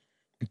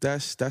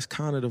 that's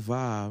kind of the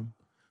vibe.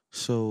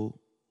 So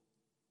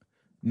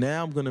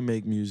now I'm going to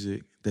make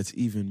music that's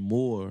even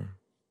more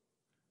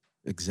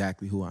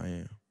exactly who I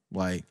am.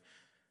 Like,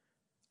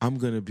 I'm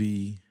going to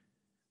be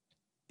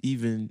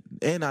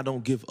and I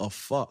don't give a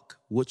fuck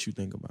what you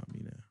think about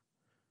me now.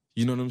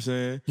 You know what I'm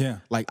saying? Yeah.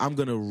 Like, I'm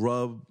going to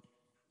rub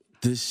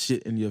this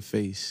shit in your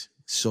face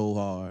so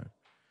hard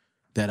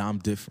that I'm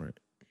different.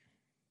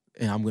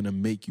 And I'm going to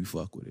make you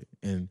fuck with it.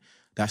 And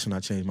that's when I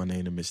changed my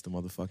name to Mr.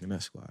 Motherfucking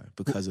Esquire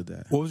because of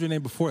that. What was your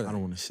name before that? I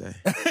don't want to say.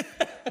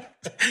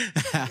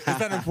 It's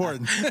not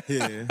important.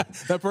 Yeah.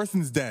 That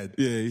person's dead.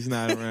 Yeah, he's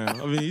not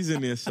around. I mean, he's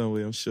in there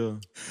somewhere, I'm sure.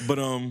 But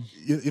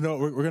you know,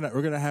 we're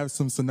gonna have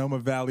some Sonoma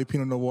Valley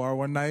Pinot Noir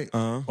one night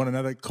on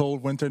another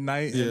cold winter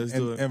night, let's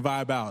do it. and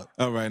vibe out.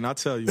 All right, and I'll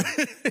tell you.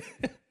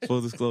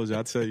 Full disclosure,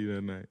 I'll tell you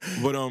that night.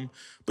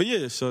 But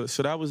yeah, so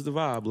that was the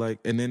vibe. Like,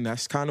 and then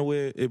that's kind of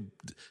where it.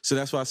 So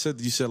that's why I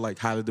said, you said, like,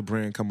 how did the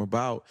brand come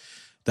about?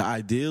 The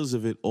ideals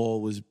of it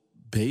all was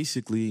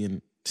basically,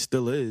 and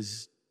still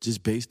is,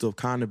 just based off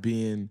kind of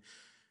being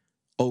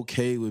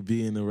okay with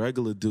being a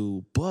regular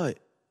dude. But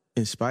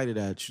in spite of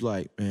that, you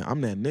like, man,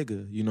 I'm that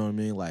nigga. You know what I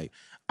mean? Like,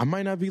 I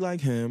might not be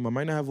like him. I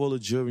might not have all the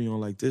jewelry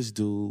on like this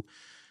dude.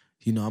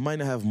 You know, I might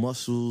not have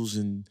muscles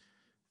and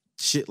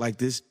shit like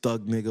this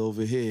thug nigga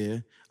over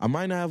here. I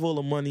might not have all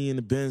the money in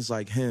the Benz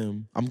like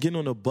him. I'm getting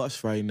on a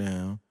bus right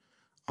now.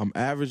 I'm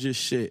average as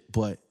shit,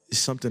 but it's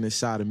something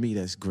inside of me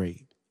that's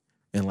great.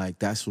 And, like,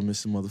 that's what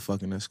Mr.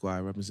 Motherfucking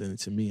Esquire represented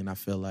to me. And I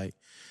feel like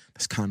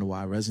that's kind of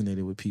why I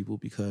resonated with people,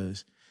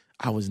 because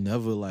I was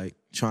never, like,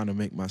 trying to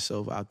make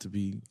myself out to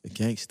be a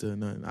gangster or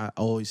nothing. I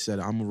always said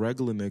I'm a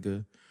regular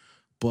nigga,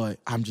 but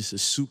I'm just a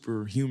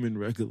superhuman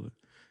regular.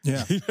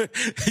 Yeah.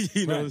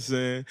 You know what I'm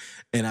saying?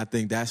 And I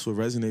think that's what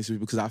resonates with me,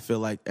 because I feel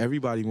like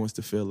everybody wants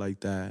to feel like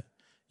that.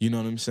 You know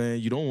what I'm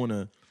saying?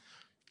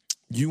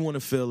 You want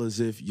to feel as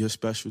if you're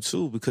special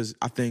too, because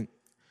I think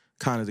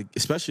kind of,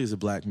 especially as a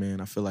black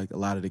man, I feel like a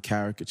lot of the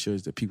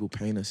caricatures that people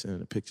paint us in,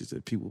 the pictures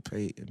that people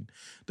paint, and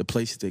the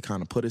places they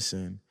kind of put us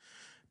in,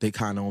 they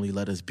kind of only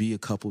let us be a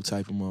couple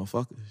type of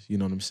motherfuckers. You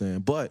know what I'm saying?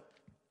 But,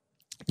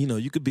 you know,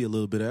 you could be a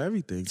little bit of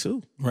everything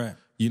too. Right.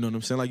 You know what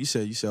I'm saying? Like you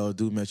said, oh,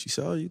 dude met you. You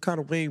said, oh, you kind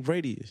of Wayne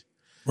Brady-ish.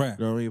 Right.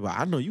 You know what I mean? But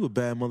I know you a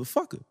bad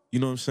motherfucker. You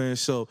know what I'm saying?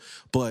 So,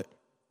 but,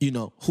 you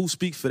know, who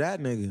speaks for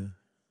that nigga?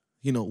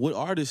 You know, what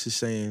artist is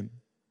saying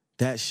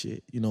that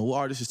shit? You know, what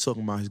artist is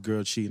talking about his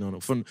girl cheating on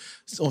him?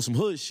 On some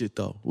hood shit,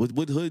 though.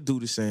 What hood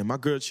dude is saying, my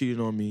girl cheated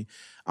on me.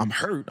 I'm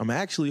hurt. I'm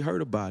actually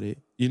hurt about it.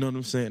 You know what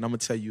I'm saying? I'm going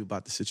to tell you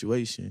about the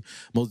situation.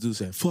 Most dudes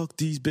saying, fuck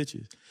these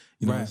bitches.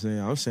 You know what I'm saying?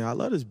 I'm saying, I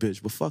love this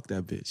bitch, but fuck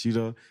that bitch. You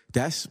know?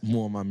 That's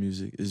more my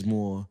music, is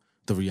more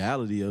the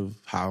reality of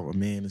how a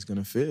man is going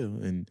to feel,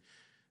 and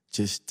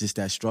just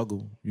that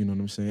struggle. You know what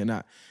I'm saying?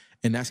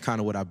 And that's kind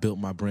of what I built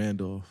my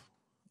brand off,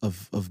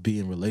 of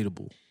being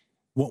relatable.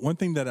 One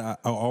thing that I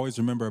always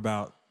remember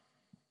about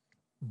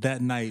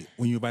that night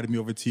when you invited me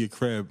over to your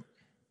crib,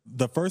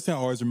 the first thing I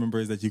always remember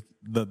is that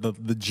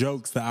the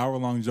jokes, the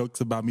hour-long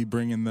jokes about me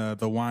bringing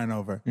the wine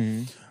over.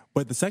 Mm-hmm.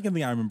 But the second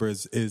thing I remember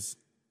is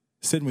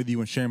sitting with you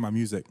and sharing my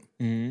music.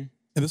 Mm-hmm.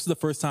 And this is the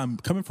first time,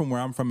 coming from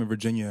where I'm from in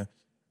Virginia.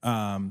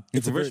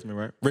 It's in Richmond,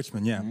 right?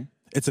 Richmond, yeah. Mm-hmm.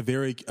 It's a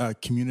very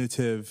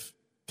communicative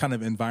kind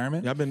of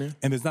environment. Yeah, I've been there.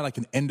 And there's not like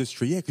an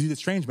industry. Yeah, because you did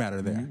Strange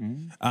Matter there.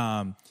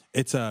 Mm-hmm.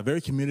 It's a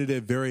very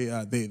communicative, very,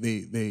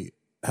 they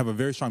have a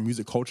very strong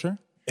music culture,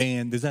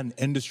 and there's not an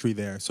industry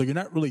there. So you're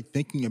not really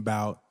thinking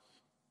about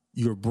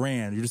your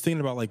brand. You're just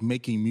thinking about like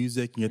making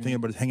music, and you're thinking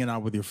about hanging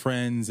out with your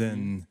friends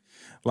and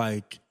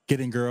like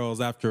getting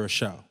girls after a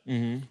show.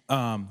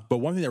 Mm-hmm. But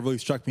one thing that really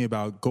struck me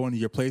about going to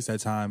your place that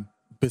time,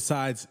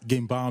 besides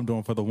getting bombed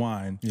on for the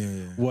wine,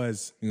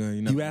 was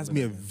you asked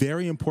me a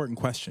very important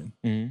question.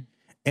 Mm-hmm.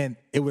 And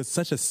it was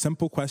such a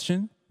simple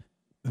question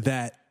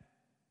that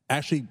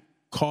actually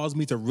caused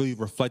me to really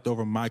reflect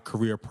over my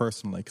career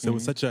personally. Because it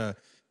was such a...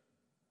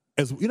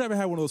 You never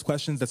had one of those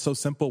questions that's so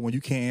simple, when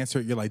you can't answer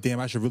it, you're like, damn,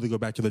 I should really go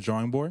back to the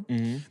drawing board.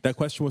 Mm-hmm. That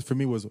question was, for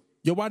me, was,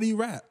 yo, why do you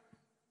rap?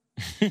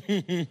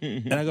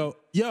 And I go,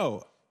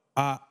 yo,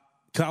 because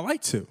I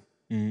like to.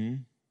 Mm-hmm.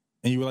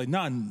 And you were like,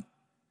 nah,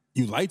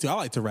 you like to? I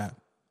like to rap.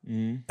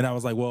 Mm-hmm. And I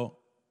was like, well,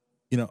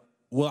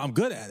 I'm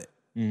good at it.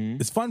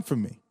 Mm-hmm. It's fun for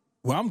me.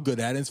 Well, I'm good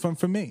at it. It's fun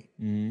for me.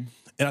 Mm-hmm.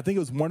 And I think it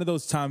was one of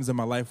those times in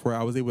my life where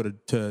I was able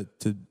to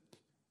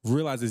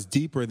realize it's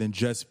deeper than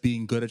just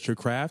being good at your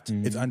craft.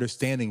 Mm-hmm. It's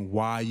understanding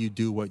why you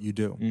do what you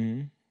do.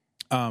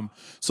 Mm-hmm.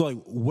 So, like,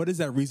 what is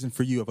that reason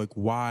for you of like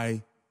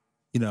why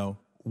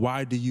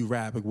do you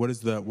rap? Like, what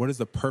is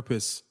the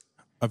purpose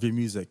of your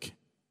music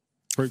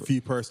for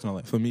you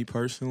personally? For me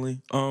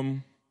personally,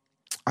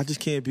 I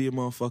just can't be a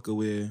motherfucker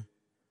where,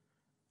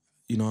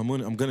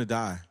 I'm gonna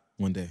die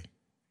one day.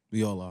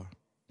 We all are.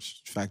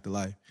 Fact of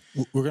life.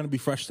 We're gonna be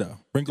fresh though.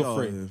 Wrinkle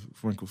free. Yeah,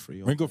 wrinkle free.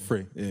 Okay. Wrinkle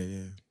free.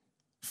 Yeah.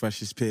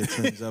 Freshest pair of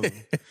Timbs ever.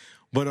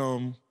 But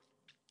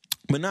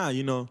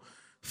nah,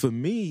 for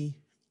me,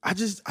 I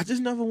just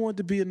never wanted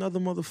to be another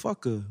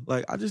motherfucker.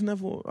 Like, I miss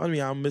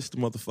the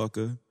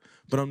motherfucker,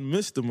 but I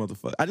miss the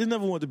motherfucker. I just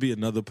never wanted to be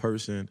another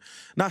person.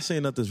 Not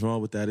saying nothing's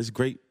wrong with that. It's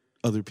great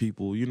other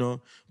people, you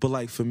know? But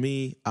like for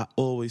me, I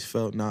always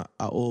felt like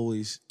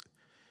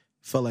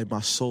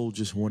my soul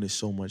just wanted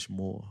so much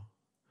more.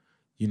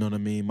 You know what I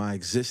mean? My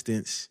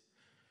existence,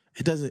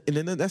 it doesn't, and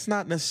then that's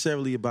not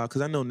necessarily about,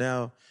 because I know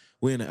now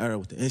we're in an era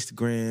with the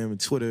Instagram and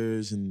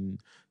Twitters and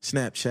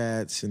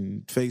Snapchats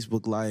and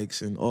Facebook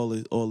likes and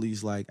all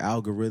these like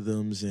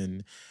algorithms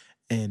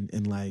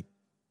and like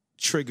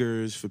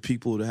triggers for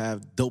people to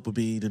have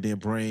dopamine in their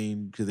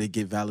brain because they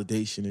get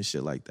validation and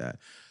shit like that.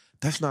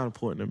 That's not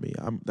important to me.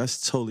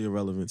 That's totally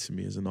irrelevant to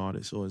me as an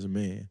artist or as a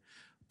man.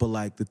 But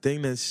like the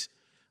thing that's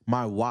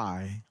my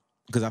why,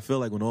 because I feel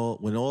like when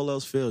all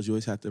else fails, you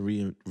always have to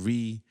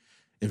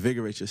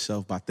reinvigorate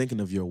yourself by thinking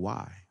of your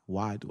why.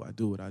 Why do I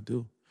do what I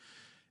do?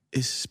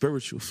 It's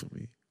spiritual for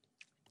me.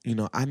 You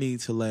know, I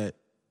need to let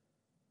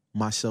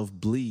myself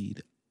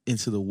bleed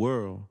into the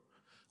world,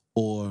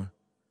 or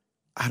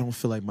I don't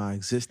feel like my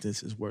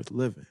existence is worth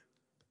living.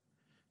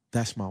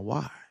 That's my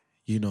why.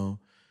 You know,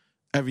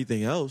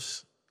 everything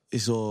else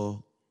is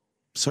all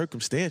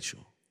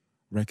circumstantial.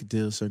 Record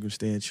deal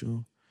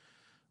circumstantial.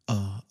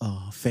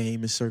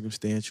 Fame is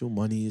circumstantial.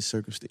 Money is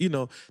circumstantial. You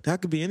know,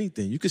 that could be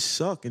anything. You could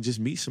suck and just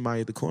meet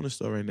somebody at the corner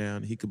store right now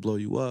and he could blow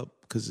you up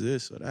because of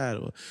this or that.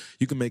 Or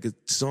you can make a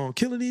song,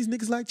 killing these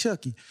niggas like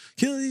Chucky.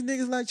 Killing these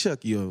niggas like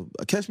Chucky. Or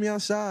Catch Me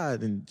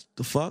Outside and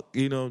the fuck,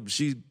 you know,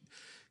 she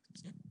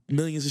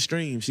millions of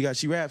streams.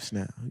 She raps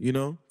now, you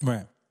know?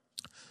 Right.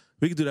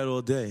 We could do that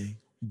all day.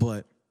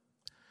 But,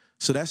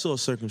 so that's all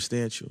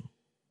circumstantial.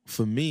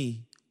 For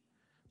me,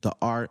 the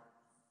art,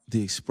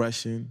 the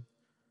expression,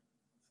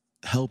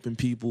 helping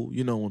people.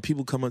 You know, when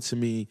people come up to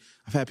me,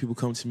 I've had people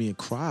come to me and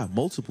cry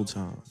multiple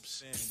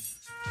times.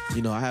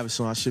 You know, I have a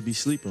song, I Should Be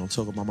Sleeping. I'm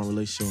talking about my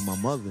relationship with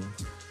my mother.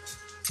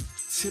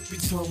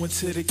 Tippy-toeing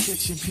to the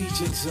kitchen,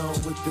 PJ zone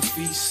with the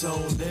feet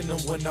sewn in them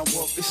when I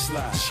walk the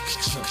slide.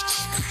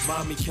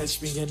 Mommy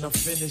catch me and I'm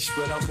finished,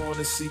 but I'm on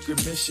a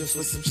secret mission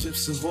for some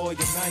chips Ahoy. And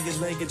now you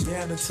lay it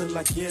down until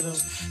I get them.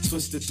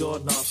 Twist the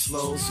doorknob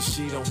slow so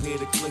she don't hear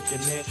the clicking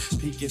in.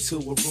 Peek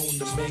into a room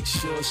to make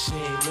sure she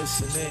ain't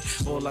listening.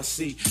 All I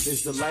see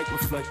is the light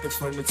reflecting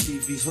from the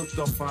TV. Hooked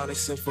on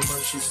phonics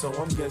infomercials, so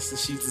I'm guessing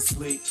she's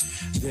asleep.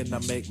 Then I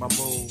make my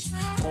move.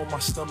 On my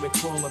stomach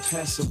crawling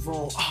past the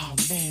room. Oh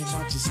man,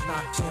 I just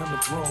knocked down the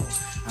broom.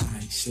 I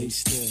ain't stay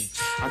still.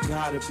 I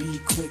gotta be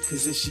quick,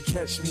 cause if she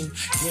catch me,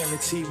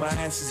 guarantee my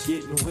ass is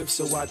getting whipped.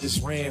 So I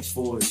just ran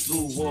for it.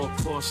 Threw all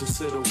caution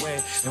to the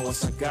wind. And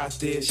once I got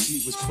there,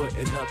 she was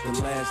putting up the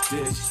last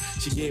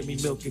dish. She gave me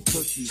milk and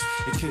cookies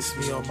and kissed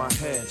me on my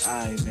head.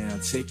 Aight now,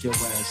 take your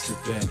ass to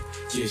bed.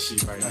 Yeah, she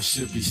right. I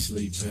should be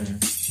sleeping.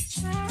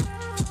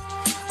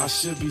 I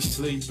should be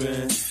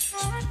sleeping.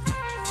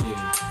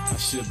 Yeah, I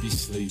should be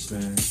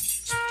sleeping.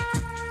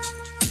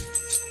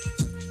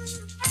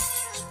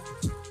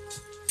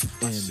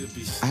 And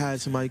I had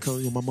somebody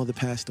come, my mother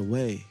passed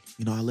away.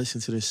 You know, I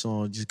listened to this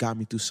song, it just got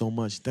me through so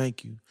much.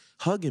 Thank you.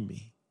 Hugging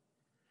me.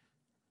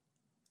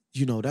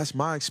 You know, that's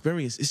my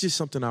experience. It's just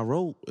something I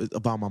wrote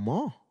about my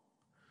mom.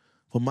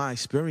 But my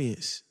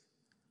experience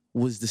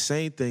was the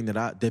same thing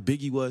that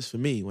Biggie was for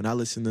me when I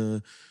listened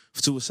to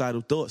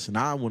Suicidal Thoughts and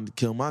I wanted to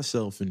kill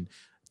myself. And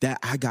that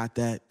I got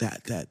that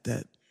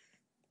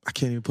I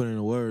can't even put it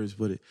into words,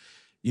 but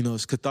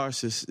it's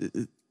catharsis,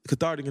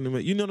 cathartic in the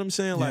way. You know what I'm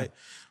saying? Yeah. Like,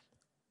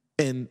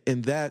 and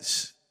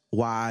that's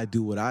why I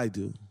do what I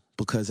do,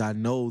 because I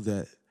know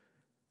that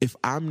if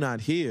I'm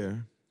not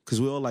here, because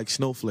we're all like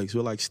snowflakes,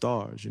 we're like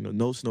stars,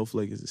 no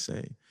snowflake is the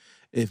same.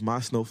 If my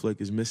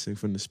snowflake is missing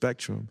from the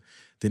spectrum,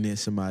 then there's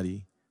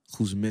somebody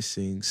who's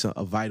missing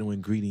a vital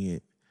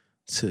ingredient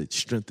to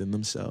strengthen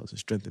themselves and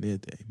strengthen their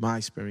day. My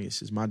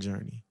experience is my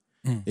journey.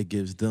 It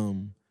gives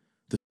them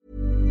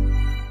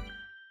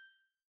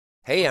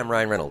Hey, I'm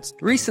Ryan Reynolds.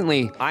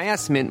 Recently, I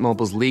asked Mint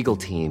Mobile's legal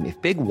team if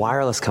big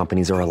wireless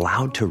companies are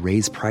allowed to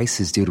raise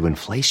prices due to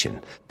inflation.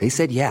 They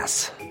said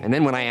yes. And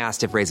then when I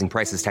asked if raising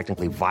prices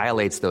technically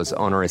violates those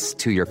onerous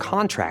 2-year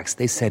contracts,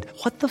 they said,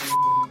 "What the f***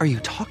 are you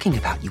talking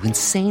about, you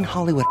insane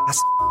Hollywood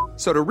ass?"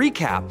 So to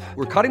recap,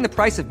 we're cutting the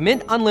price of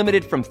Mint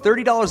Unlimited from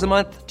 $30 a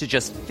month to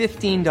just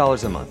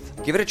 $15 a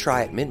month. Give it a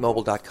try at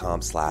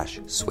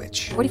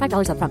mintmobile.com/switch.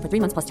 $45 up front for 3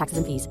 months plus taxes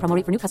and fees. Promo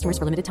rate for new customers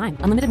for limited time.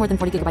 Unlimited more than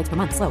 40 gigabytes per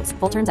month. Slows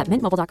full terms at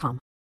mintmobile.com.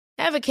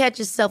 Ever catch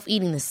yourself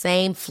eating the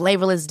same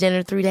flavorless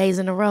dinner 3 days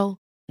in a row?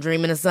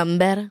 Dreaming of something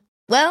better?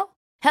 Well,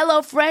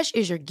 HelloFresh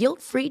is your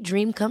guilt-free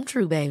dream come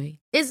true, baby.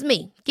 It's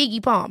me,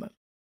 Keke Palmer.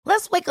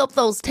 Let's wake up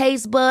those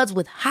taste buds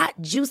with hot,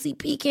 juicy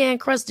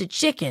pecan-crusted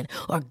chicken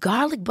or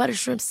garlic butter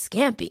shrimp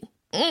scampi.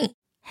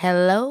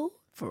 Hello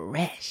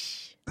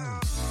Fresh.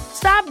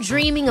 Stop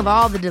dreaming of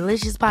all the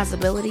delicious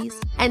possibilities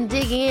and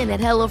dig in at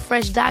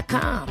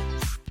HelloFresh.com.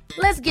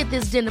 Let's get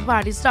this dinner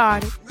party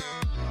started.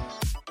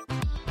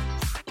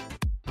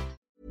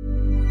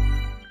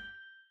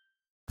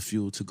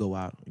 Fuel to go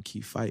out and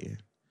keep fighting.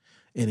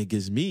 And it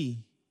gives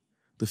me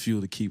the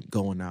fuel to keep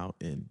going out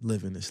and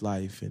living this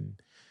life and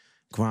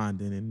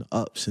grinding and the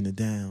ups and the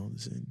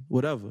downs and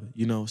whatever.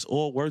 You know, it's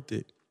all worth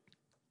it.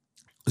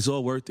 It's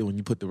all worth it when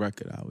you put the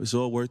record out. It's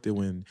all worth it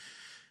when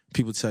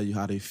people tell you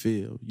how they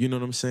feel. You know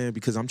what I'm saying?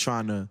 Because I'm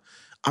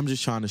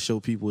just trying to show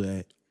people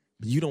that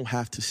you don't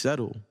have to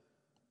settle.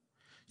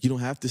 You don't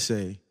have to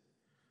say,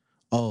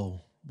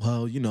 oh,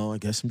 well, you know, I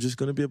guess I'm just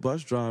going to be a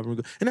bus driver.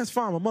 And that's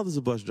fine. My mother's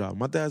a bus driver.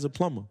 My dad's a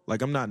plumber.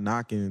 Like, I'm not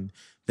knocking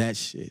that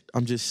shit.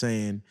 I'm just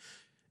saying,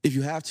 if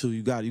you have to,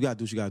 you got to do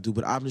what you got to do.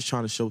 But I'm just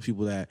trying to show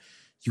people that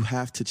you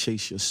have to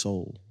chase your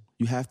soul.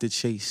 You have to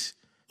chase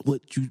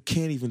what you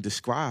can't even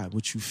describe,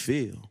 what you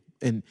feel.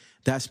 And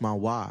that's my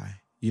why,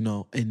 you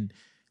know, and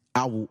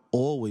I will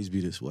always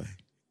be this way.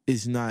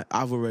 It's not,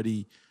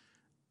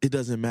 it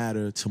doesn't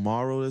matter.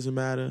 Tomorrow doesn't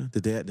matter.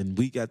 The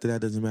week after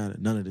that doesn't matter.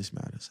 None of this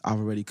matters. I've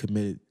already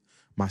committed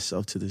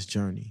myself to this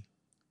journey,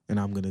 and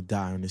I'm going to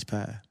die on this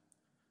path.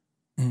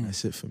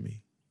 That's it for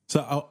me.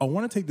 So I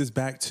want to take this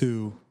back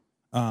to,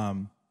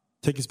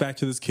 take us back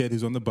to this kid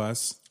who's on the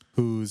bus,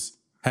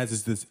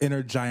 has this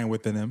inner giant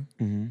within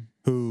him,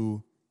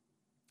 who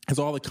has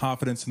all the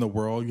confidence in the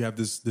world. You have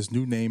this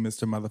new name,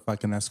 Mr.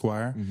 Motherfucking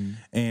Esquire.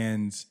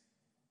 And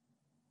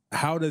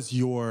how does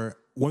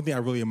one thing I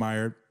really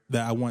admired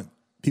that I want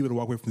people to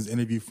walk away from this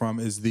interview from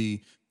is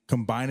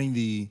combining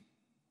the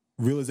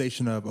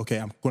realization of, okay,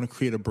 I'm going to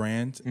create a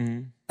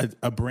brand,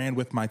 a brand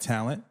with my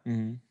talent.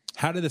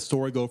 How did the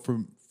story go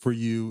for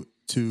you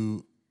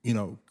to, you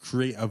know,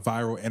 create a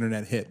viral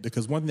internet hit?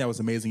 Because one thing that was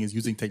amazing is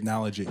using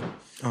technology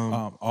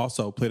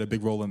also played a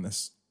big role in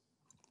this.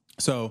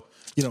 So,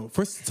 you know,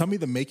 first tell me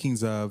the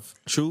makings of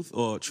Truth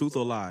or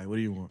lie. What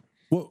do you want?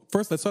 Well,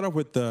 first let's start off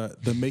with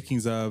the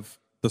makings of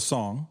the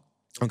song.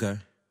 Okay.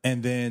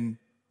 And then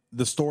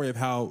the story of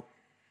how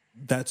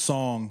that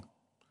song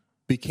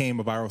became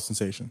a viral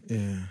sensation.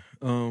 Yeah.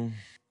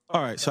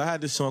 All right. So I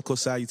had this song called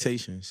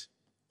Salutations,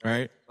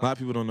 right? A lot of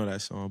people don't know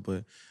that song,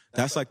 but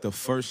that's like the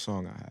first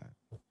song I had.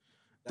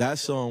 That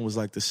song was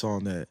like the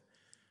song that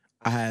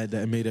I had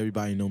that made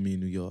everybody know me in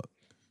New York.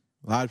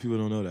 A lot of people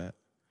don't know that.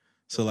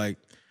 So like,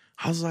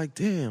 I was like,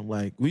 damn,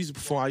 like we used to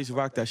perform, I used to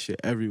rock that shit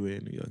everywhere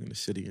in New York, in the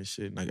city and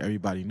shit. And like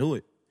everybody knew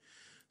it.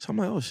 So I'm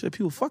like, oh shit,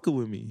 people fucking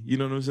with me. You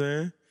know what I'm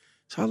saying?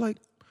 So I'm like,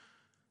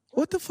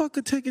 what the fuck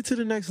could take it to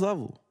the next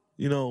level?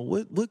 You know,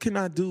 what can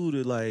I do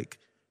to like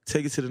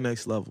take it to the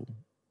next level?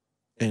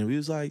 And we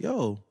was like,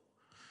 yo,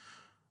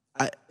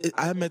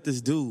 I met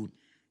this dude.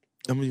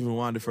 I'm gonna even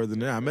wander further than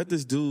that. I met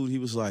this dude. He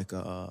was like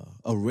a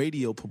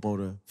radio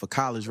promoter for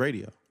college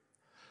radio,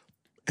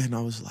 and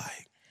I was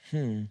like,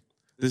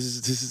 this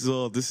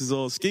is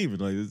all scheming.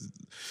 Like,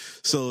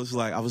 so it's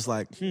like I was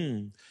like,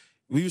 we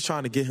was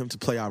trying to get him to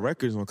play our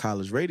records on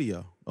college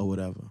radio or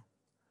whatever,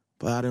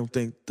 but I didn't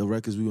think the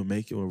records we were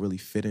making were really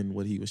fitting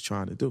what he was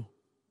trying to do.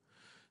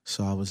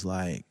 So I was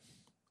like,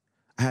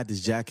 I had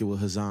this jacket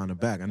with Huzzah on the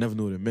back. I never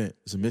knew what it meant.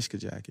 It's a Mishka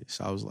jacket.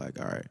 So I was like,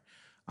 all right,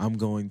 I'm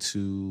going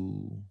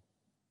to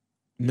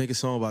make a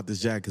song about this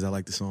jacket because I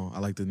like the song.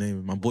 I like the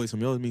name. My boy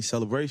told me, oh, it means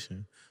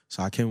celebration.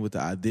 So I came up with the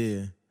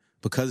idea.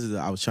 Because of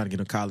that, I was trying to get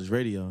on college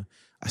radio.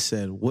 I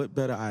said, what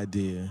better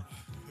idea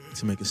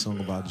to make a song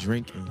about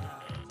drinking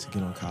to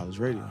get on college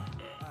radio?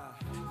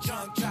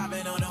 Drunk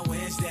driving on a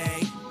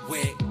Wednesday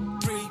with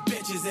 3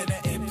 bitches in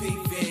an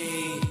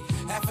MPV.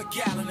 Half a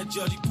gallon of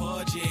Georgie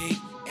Porgy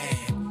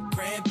and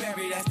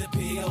cranberry, that's the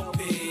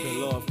P.O.P.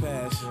 The law of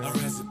passion. A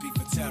recipe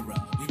for terror.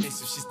 We make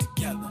some shit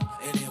together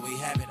and then we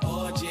having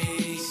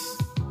orgies.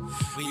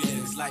 We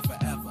live this life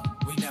forever.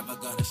 We never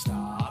gonna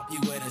stop. You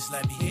with us,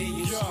 let me hear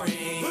you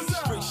scream.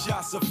 Straight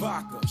shots of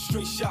vodka,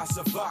 straight shots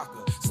of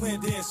vodka.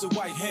 Slam dance with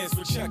white hands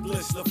for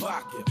checklist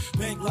Slovakia.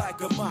 Bang like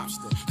a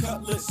mobster,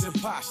 cutlass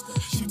and pasta.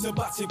 Shoot a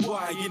bate boy,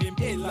 get him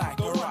in like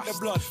a rock.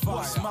 Blood fire.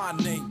 What's my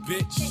name,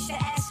 bitch?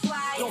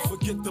 Don't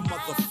forget the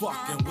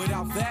motherfucking.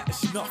 Without that,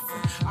 it's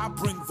nothing. I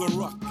bring the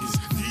ruckus.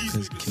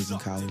 Because kids in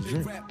college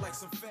drink.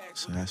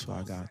 So that's why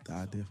I got the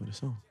idea for the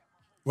song.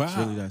 Wow. It's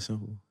really that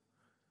simple.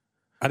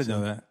 I didn't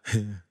know that.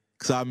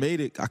 Because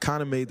I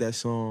kind of made that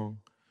song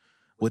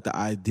with the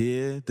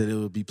idea that it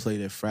would be played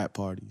at frat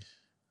parties.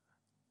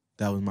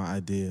 That was my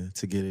idea,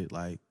 to get it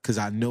like, because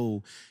I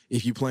know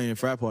if you play in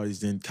frat parties,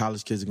 then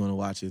college kids are going to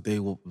watch it.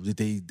 If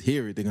they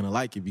hear it, they're going to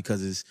like it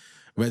because it's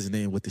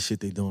resonating with the shit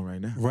they're doing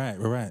right now.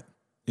 Right.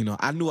 You know,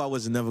 I knew I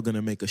was never going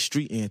to make a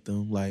street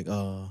anthem, like,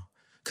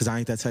 because I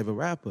ain't that type of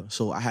rapper.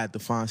 So I had to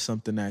find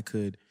something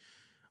that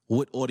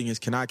what audience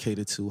can I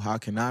cater to? How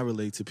can I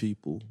relate to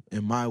people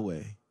in my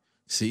way?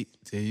 See,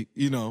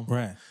 you know.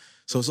 Right.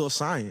 So it's all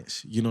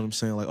science. You know what I'm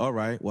saying? Like, all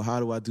right, well, how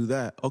do I do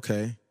that?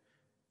 Okay.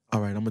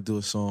 All right, I'm going to do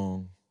a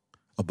song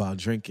about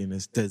drinking.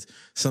 There's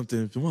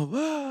something,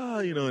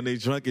 you know, and they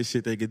drunk and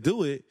shit, they could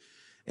do it.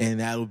 And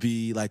that'll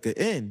be like an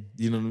end.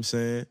 You know what I'm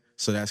saying?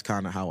 So that's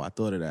kind of how I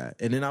thought of that.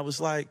 And then I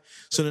was like,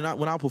 so then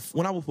when I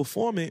would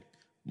perform it,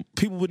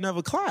 people would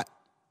never clap.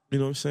 You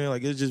know what I'm saying?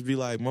 Like, it'd just be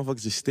like,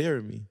 motherfuckers just stare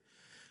at me.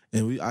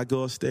 And I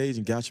go off stage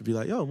and Gotcha be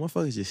like, yo,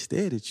 motherfuckers just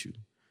stared at you.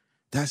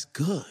 That's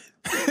good.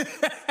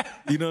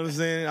 You know what I'm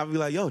saying? I'll be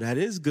like, yo, that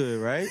is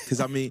good, right? Because,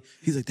 I mean,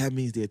 he's like, that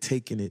means they're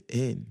taking it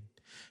in.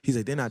 He's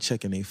like, they're not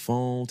checking their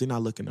phones. They're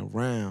not looking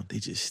around. They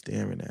just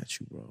staring at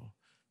you, bro.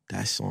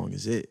 That song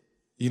is it.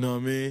 You know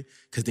what I mean?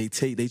 Because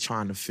they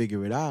trying to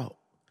figure it out.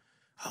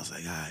 I was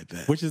like, all right,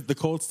 bet. Which is the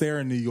cold stare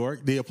in New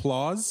York. The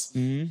applause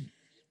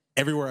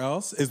everywhere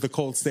else is the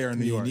cold stare in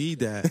New York. You need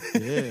that.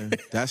 Yeah.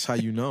 That's how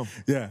you know.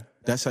 Yeah.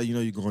 That's how you know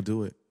you're going to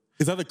do it.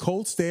 Is that the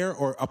cold stare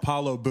or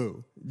Apollo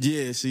boo?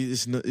 Yeah, see,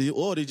 it's not,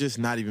 or they just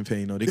not even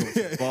paying no. They go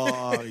to the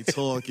bar, they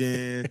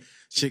talking,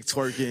 chick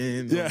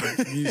twerking. Yeah.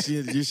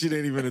 You shit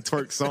ain't even a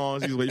twerk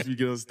song. She's waiting for you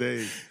to get on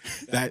stage.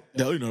 That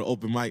you know, the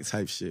open mic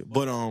type shit.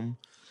 But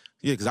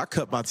yeah, because I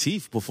cut my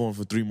teeth performing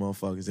for 3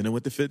 motherfuckers. And then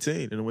went to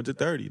 15, then it went to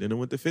 30, then it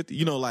went to 50.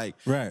 You know, like,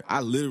 right. I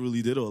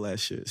literally did all that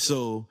shit.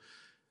 So,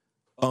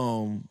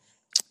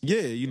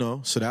 yeah, you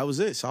know, so that was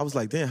it. So I was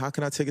like, damn, how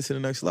can I take it to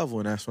the next level?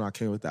 And that's when I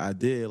came with the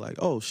idea, like,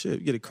 oh, shit,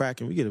 we get it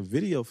cracking. We get a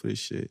video for this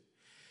shit.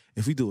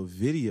 If we do a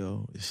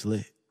video, it's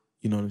lit.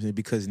 You know what I'm saying?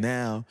 Because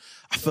now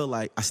I feel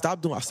like I used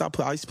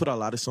to put out a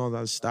lot of songs.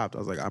 I stopped. I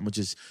was like, I'm going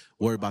to just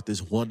worry about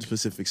this one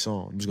specific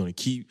song. I'm just going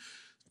to keep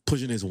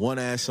pushing this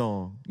one-ass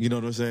song. You know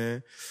what I'm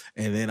saying?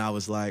 And then I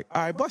was like,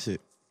 all right, bust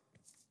it.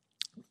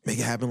 Make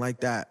it happen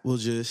like that. We'll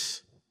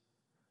just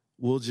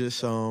do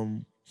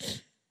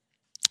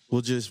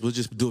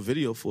a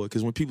video for it.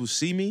 Because when people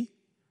see me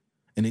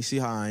and they see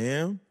how I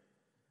am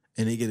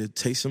and they get a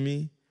taste of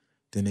me,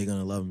 then they're going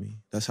to love me.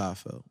 That's how I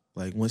felt.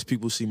 Like, once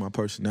people see my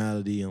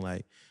personality and,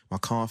 like, my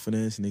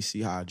confidence and they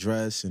see how I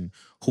dress and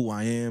who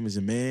I am as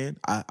a man,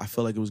 I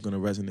felt like it was going to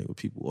resonate with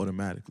people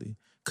automatically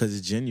because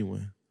it's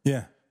genuine.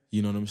 Yeah.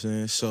 You know what I'm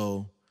saying?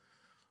 So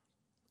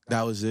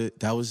that was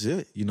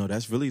it. You know,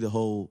 that's really the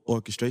whole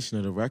orchestration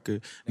of the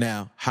record.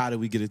 Now, how do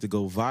we get it to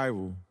go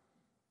viral?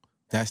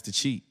 That's the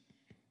cheat.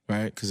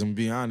 Right? Because I'm going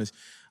to be honest,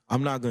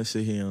 I'm not going to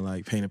sit here and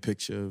like paint a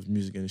picture of the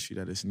music industry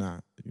that it's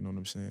not. You know what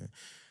I'm saying?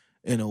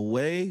 In a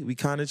way, we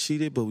kind of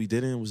cheated, but we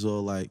didn't. It was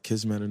all like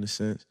kismet in a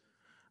sense.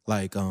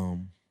 Like,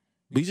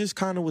 we just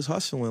kind of was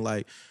hustling.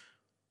 Like,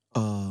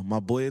 my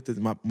boy,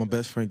 my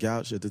best friend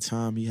Gouch at the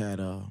time, he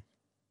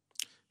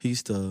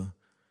used to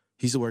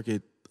work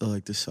at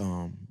like this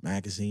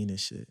magazine and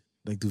shit,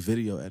 like do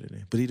video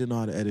editing. But he didn't know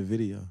how to edit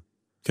video.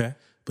 Okay.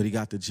 But he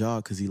got the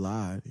job because he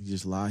lied. He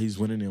just lied. He was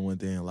winning there one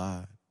day and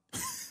lied.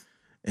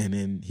 And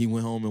then he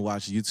went home and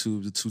watched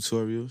YouTube, the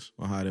tutorials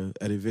on how to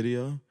edit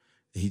video. And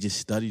he just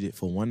studied it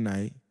for one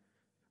night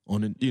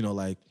on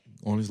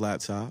his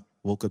laptop,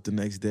 woke up the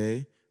next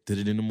day, did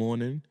it in the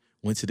morning,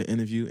 went to the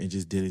interview and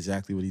just did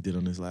exactly what he did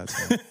on his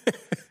laptop.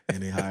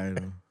 And they hired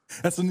him.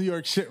 That's some New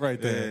York shit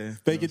right there. Yeah,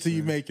 Fake it till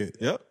you make it.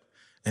 Yep.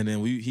 And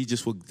then he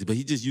just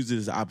used it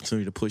as an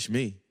opportunity to push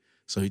me.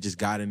 So he just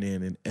got in there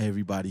and then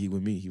everybody he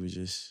would meet, he was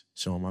just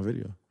showing my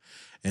video.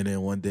 And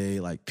then one day,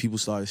 like, people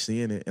started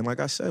seeing it. And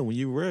like I said, when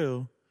you're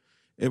real,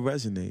 it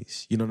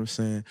resonates. You know what I'm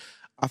saying?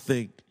 I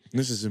think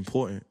this is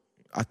important.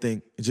 I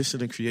think just in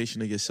the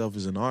creation of yourself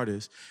as an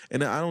artist,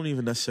 and I don't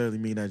even necessarily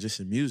mean that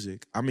just in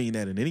music. I mean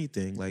that in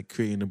anything, like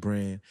creating a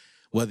brand,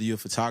 whether you're a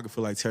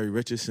photographer like Terry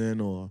Richardson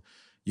or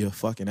you're a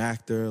fucking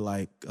actor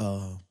like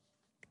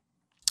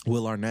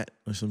Will Arnett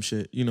or some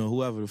shit. You know,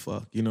 whoever the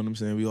fuck. You know what I'm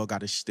saying? We all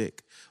got a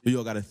shtick. We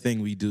all got a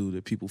thing we do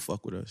that people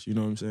fuck with us. You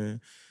know what I'm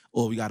saying?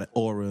 Or we got an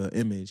aura,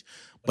 image.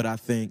 But I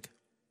think,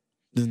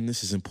 then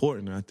this is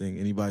important. I think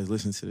anybody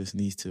listening to this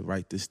needs to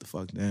write this the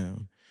fuck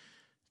down.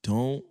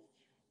 Don't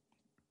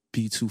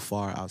be too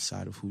far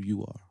outside of who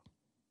you are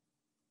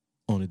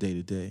on a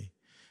day-to-day.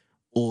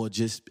 Or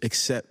just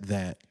accept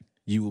that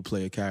you will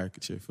play a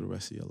caricature for the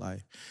rest of your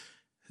life.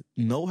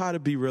 Know how to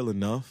be real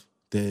enough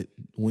that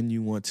when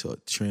you want to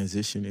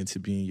transition into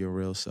being your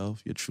real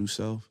self, your true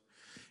self,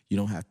 you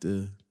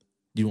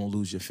won't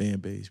lose your fan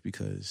base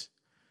because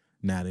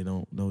now they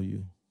don't know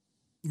you.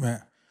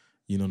 Right.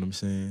 You know what I'm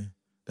saying?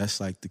 That's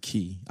like the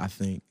key, I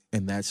think.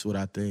 And that's what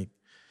I think.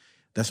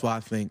 That's why I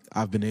think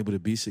I've been able to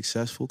be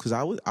successful. Because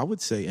I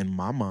would say in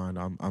my mind,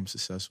 I'm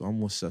successful. I'm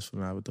more successful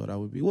than I ever thought I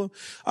would be. Well,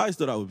 I always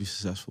thought I would be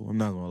successful. I'm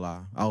not going to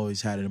lie. I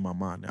always had it in my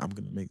mind that I'm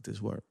going to make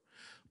this work.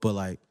 But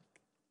like,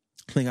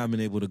 I think I've been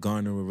able to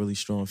garner a really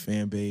strong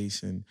fan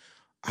base. And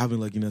I've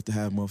been lucky enough to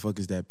have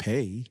motherfuckers that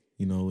pay,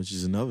 you know, which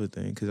is another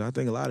thing. Because I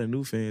think a lot of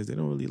new fans, they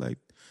don't really like,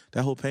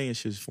 that whole paying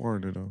shit is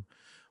foreign to them.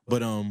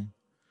 But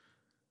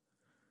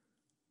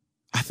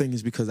I think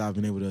it's because I've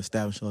been able to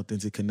establish an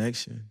authentic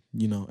connection,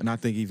 you know, and I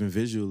think even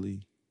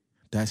visually,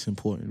 that's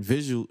important.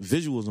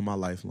 Visuals are my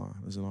lifeline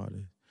as an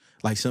artist.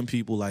 Like some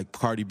people, like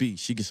Cardi B,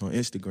 she gets on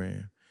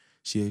Instagram,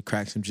 she'll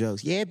crack some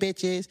jokes. Yeah,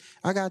 bitches,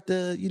 I got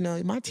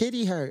my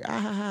titty hurt,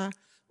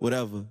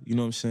 whatever, you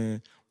know what I'm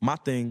saying? My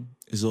thing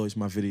is always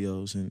my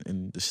videos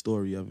and the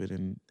story of it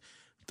and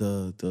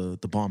the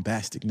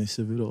bombasticness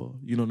of it all,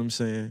 you know what I'm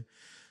saying?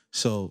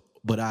 So,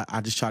 but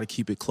I just try to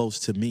keep it close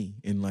to me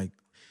and like,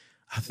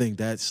 I think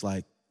that's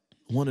like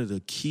one of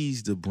the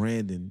keys to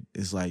branding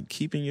is like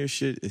keeping your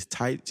shit as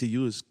tight to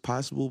you as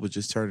possible, but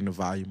just turning the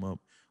volume up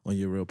on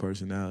your real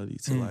personality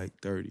to like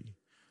 30.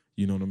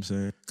 You know what I'm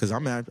saying? Because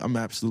I'm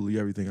absolutely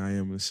everything I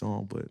am in a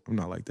song, but I'm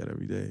not like that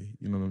every day.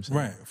 You know what I'm saying?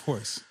 Right, of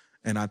course.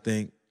 And I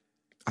think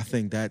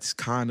that's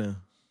kind of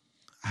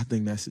I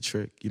think that's the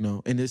trick, you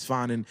know. And it's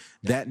finding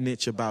that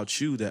niche about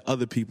you that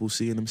other people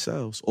see in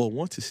themselves or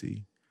want to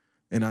see.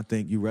 And I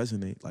think you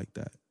resonate like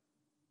that.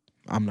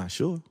 I'm not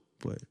sure,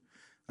 but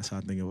that's how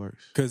I think it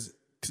works.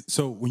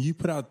 So when you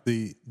put out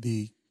the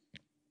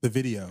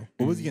video,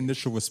 what was the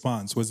initial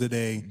response? Was it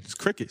It's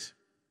crickets.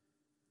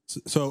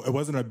 So it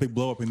wasn't a big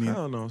blow up in the I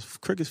don't know. It's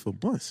crickets for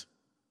months.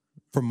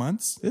 For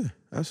months? Yeah,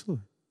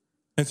 absolutely.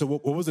 And so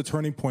what was the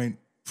turning point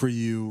for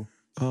you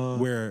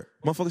where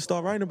motherfuckers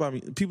start writing about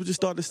me? People just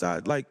start to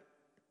decide, like,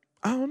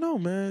 I don't know,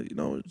 man. You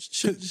know, it's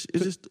just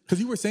because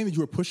you were saying that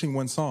you were pushing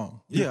one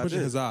song. You were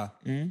pushing Huzzah.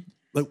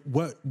 Like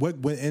what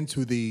went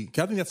into the?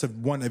 'Cause I think that's a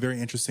very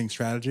interesting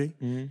strategy.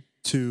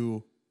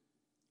 To,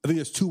 I think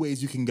there's two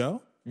ways you can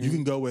go. You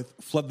can go with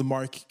flood the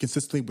market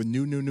consistently with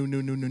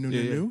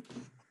new,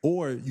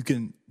 or you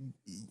can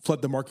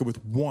flood the market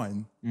with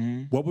one.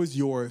 What was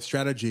your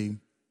strategy?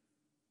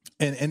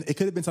 And it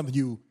could have been something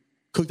you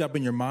cooked up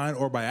in your mind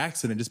or by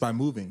accident, just by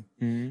moving.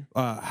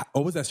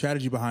 What was that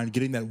strategy behind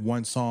getting that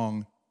one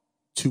song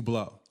to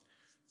blow?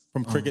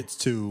 From crickets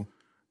to...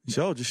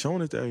 just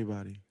showing it to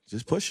everybody.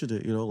 Just pushing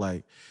it, you know,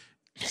 like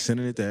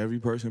sending it to every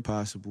person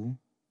possible.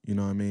 You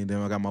know what I mean? Then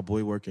I got my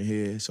boy working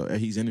here, so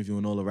he's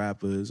interviewing all the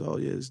rappers. Oh,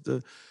 yeah,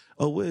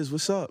 Wiz,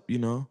 what's up, you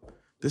know?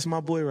 This is my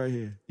boy right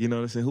here. You know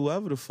what I'm saying?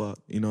 Whoever the fuck,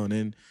 you know,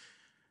 and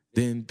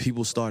then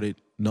people started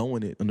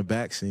knowing it on the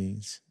back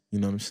scenes. You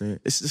know what I'm saying?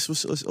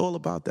 It's all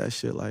about that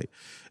shit. Like,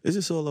 it's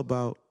just all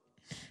about,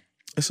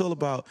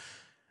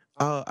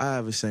 I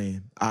have a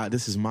saying.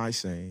 This is my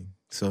saying.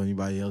 So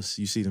anybody else,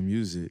 you see them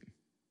use it,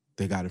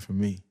 they got it from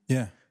me.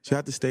 Yeah. So you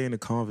have to stay in the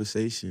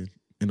conversation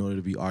in order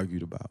to be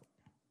argued about.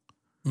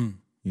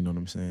 You know what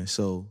I'm saying?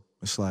 So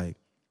it's like,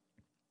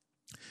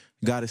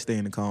 you got to stay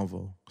in the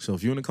convo. So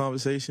if you're in a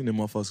conversation, then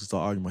motherfuckers can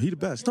start arguing about, he the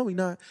best. No, he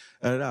not.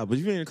 But if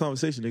you're in a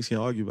conversation, they can't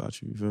argue about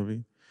you. You feel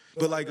me?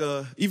 But like,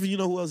 even you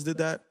know who else did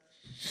that?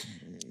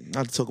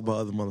 Not to talk about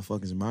other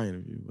motherfuckers in my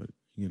interview, but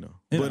you know.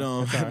 Yeah,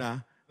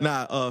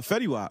 but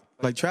Fetty Wap,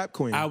 like Trap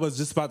Queen. I was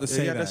just about to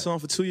say he had that song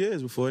for 2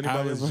 years before anybody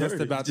ever heard it. I was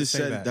just about to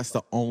say that. That's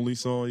the only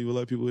song he would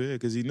let people hear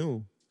because he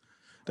knew.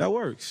 That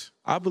works.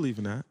 I believe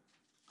in that.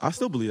 I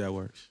still believe that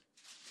works.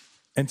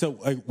 And so,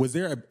 like, was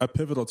there a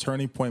pivotal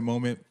turning point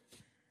moment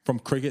from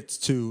crickets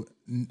to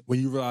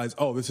when you realized,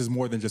 oh, this is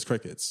more than just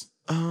crickets?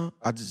 People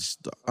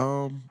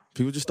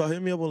just start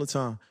hitting me up all the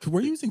time.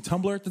 Were you using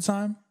Tumblr at the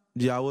time?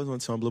 Yeah, I was on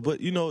Tumblr.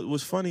 But, you know, it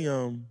was funny.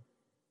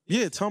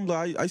 Tumblr,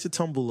 I used to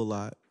tumble a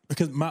lot.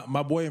 Because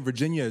my boy in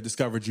Virginia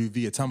discovered you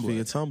via Tumblr.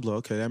 Via Tumblr,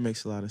 okay, that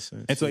makes a lot of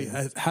sense. And so,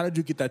 how did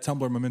you get that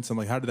Tumblr momentum?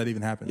 Like, how did that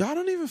even happen? Yo, I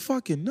don't even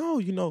fucking know,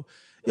 you know.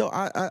 Yo,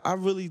 I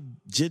really,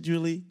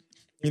 genuinely,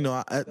 you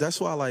know, that's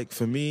why, like,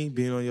 for me,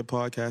 being on your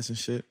podcast and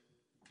shit,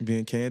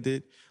 being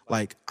candid,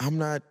 like, I'm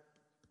not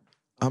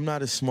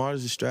as smart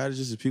as a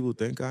strategist as people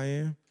think I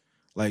am.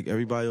 Like,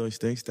 everybody always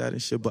thinks that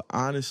and shit. But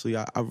honestly,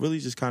 I really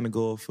just kind of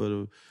go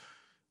for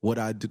what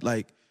I do.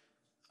 Like,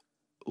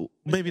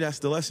 maybe that's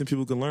the lesson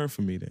people can learn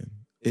from me then,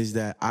 is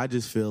that I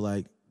just feel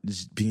like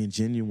just being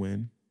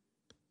genuine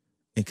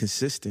and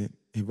consistent,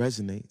 it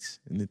resonates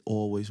and it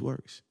always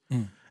works.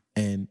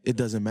 And it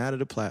doesn't matter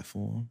the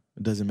platform.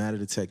 It doesn't matter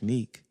the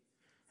technique.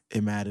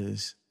 It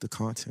matters the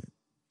content.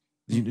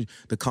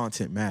 The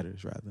content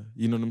matters, rather.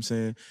 You know what I'm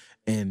saying?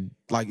 And,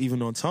 like,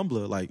 even on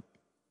Tumblr, like,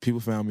 people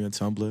found me on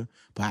Tumblr,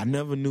 but I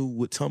never knew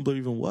what Tumblr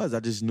even was. I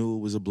just knew it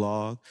was a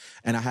blog.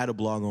 And I had a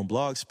blog on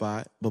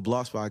Blogspot, but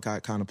Blogspot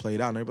got kind of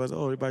played out. And everybody's like,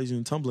 oh, everybody's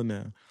using Tumblr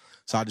now.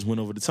 So I just went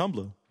over to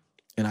Tumblr.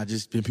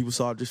 And people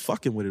started just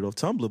fucking with it off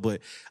Tumblr.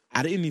 But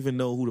I didn't even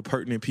know who the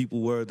pertinent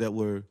people were that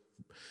were,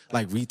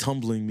 like,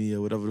 retumbling me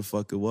or whatever the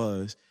fuck it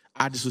was.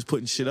 I just was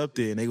putting shit up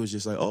there, and they was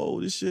just like, oh,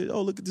 this shit,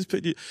 oh, look at this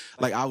picture.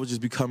 Like, I was just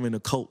becoming a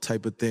cult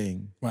type of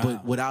thing. Wow.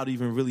 But without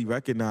even really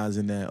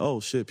recognizing that, oh,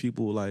 shit,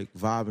 people were, like,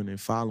 vibing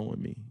and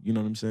following me. You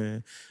know what I'm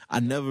saying? I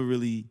never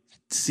really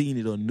seen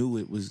it or knew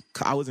it was,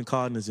 I wasn't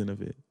cognizant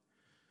of it.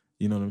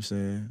 You know what I'm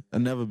saying? I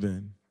never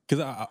been.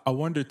 Because I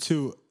wonder,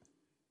 too,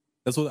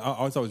 that's what I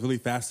always thought was really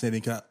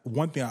fascinating. Cause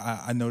one thing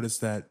I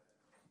noticed that,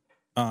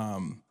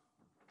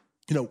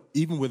 you know,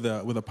 even with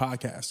a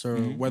podcast or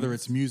whether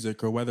it's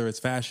music or whether it's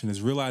fashion,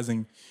 is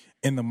realizing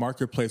in the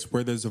marketplace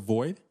where there's a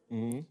void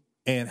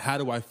and how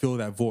do I fill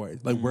that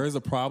void? Like, where's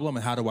the problem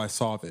and how do I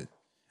solve it?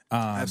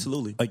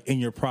 Absolutely. Like, in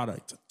your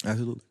product.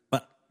 Absolutely.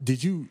 But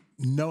did you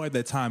know at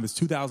that time, it's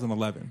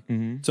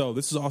 2011. So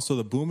this is also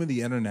the boom of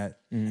the internet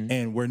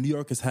and where New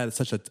York has had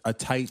such a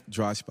tight...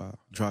 Dry spell.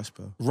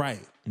 Right.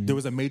 There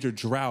was a major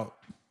drought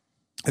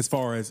as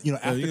far as, you know...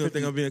 After you don't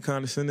think I'm being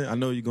condescending? I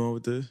know you're going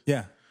with this.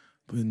 Yeah.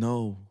 But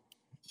no,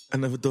 I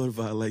never thought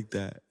about it like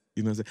that.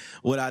 You know what I'm saying?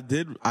 What I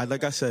did,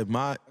 like I said,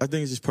 I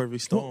think it's just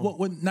perfect storm.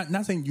 Well,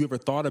 not saying you ever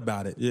thought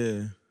about it.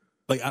 Yeah.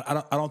 Like,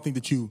 I don't think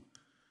that you,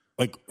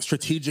 like,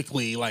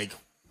 strategically, like,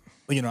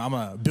 you know, I'm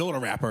a builder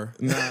rapper.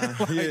 Nah,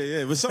 like,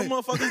 yeah. But some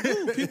motherfuckers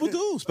do. People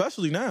do,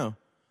 especially now.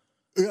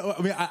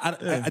 I mean, I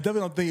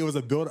definitely don't think it was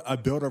a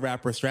builder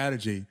rapper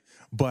strategy.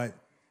 But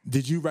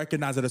did you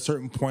recognize at a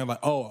certain point, like,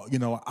 oh, you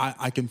know,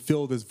 I can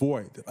fill this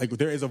void? Like,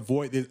 there is a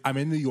void. I'm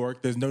in New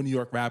York. There's no New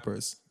York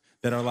rappers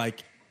that are,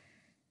 like,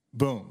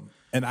 boom,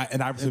 and I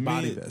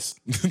embody this.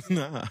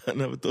 Nah, I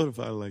never thought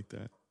about it like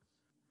that.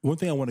 One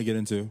thing I want to get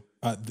into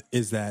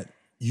is that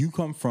you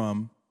come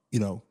from,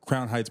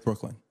 Crown Heights,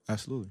 Brooklyn.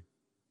 Absolutely.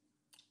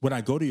 When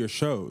I go to your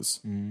shows,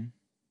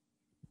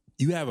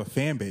 you have a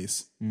fan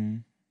base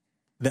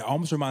that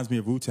almost reminds me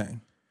of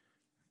Wu-Tang.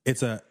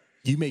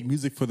 You make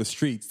music for the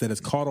streets that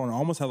has caught on,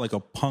 almost had like a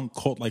punk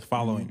cult-like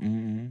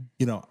following.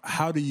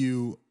 How do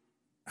you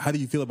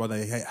feel about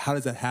that? How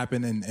does that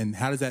happen, and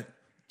how does that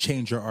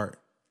change your art?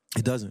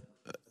 It doesn't.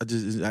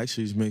 It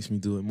actually just makes me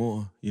do it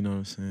more. You know what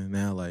I'm saying?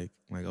 Now, like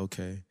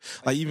okay,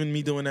 like even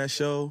me doing that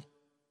show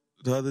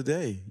the other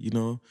day.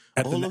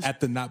 At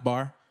the Knot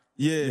Bar.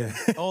 Yeah,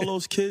 all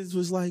those kids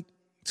was like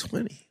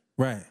 20,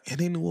 right? And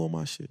they knew all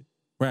my shit,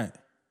 right?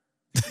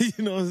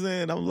 You know what I'm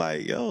saying? I'm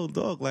like, yo,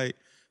 dog, like,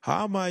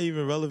 how am I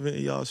even relevant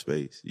in y'all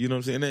space? You know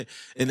what I'm saying?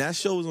 And that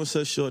show was on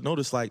such short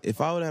notice. Like, if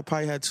I would have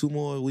probably had 2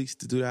 more weeks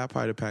to do that, I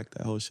probably have packed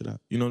that whole shit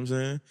up. You know what I'm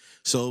saying?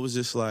 So it was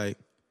just like,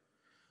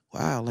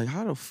 wow, like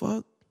how the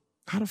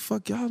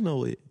fuck y'all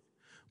know it?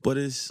 But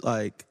it's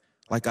like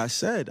I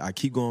said, I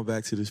keep going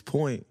back to this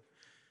point.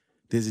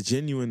 There's a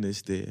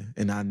genuineness there,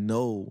 and I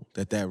know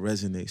that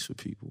resonates with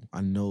people.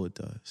 I know it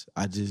does.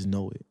 I just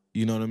know it.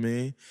 You know what I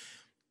mean?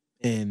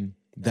 And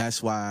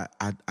that's why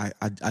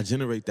I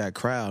generate that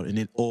crowd, and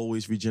it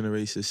always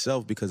regenerates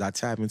itself because I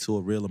tap into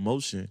a real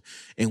emotion.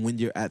 And when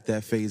you're at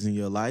that phase in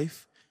your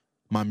life,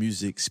 my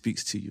music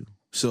speaks to you.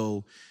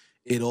 So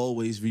it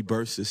always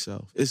rebirths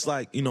itself. It's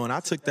like, and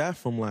I took that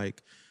from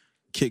like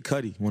Kid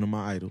Cudi, one of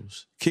my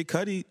idols. Kid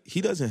Cudi,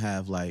 he doesn't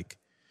have like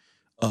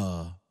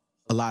a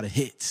lot of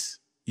hits.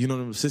 You know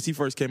what I mean? Since he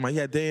first came out, he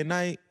had Day and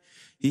Night.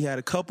 He had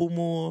a couple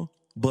more,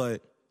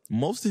 but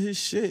most of his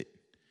shit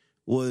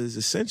was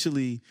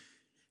essentially,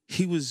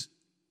 he was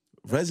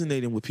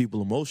resonating with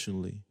people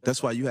emotionally.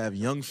 That's why you have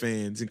young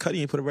fans, and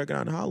Cudi ain't put a record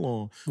out in how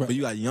long, right? But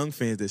you got young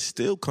fans that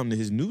still come to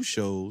his new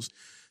shows,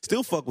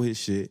 still fuck with his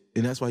shit,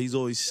 and that's why he's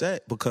always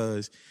set,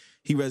 because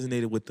he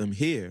resonated with them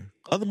here.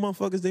 Other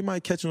motherfuckers, they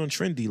might catch on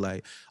trendy,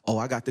 like, oh,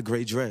 I got the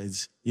gray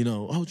dreads,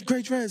 oh,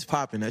 gray dreads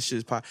popping, that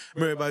shit's pop.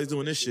 Remember, everybody's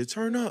doing this shit,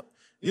 turn up.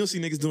 You don't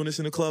see niggas doing this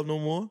in the club no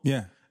more.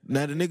 Yeah.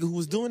 Now the nigga who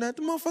was doing that,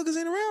 the motherfuckers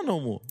ain't around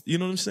no more. You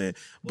know what I'm saying?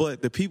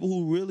 But the people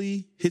who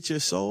really hit your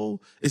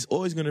soul, it's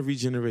always going to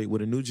regenerate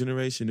with a new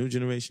generation is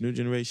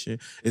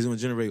going to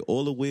generate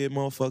all the weird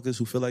motherfuckers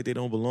who feel like they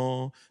don't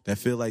belong, that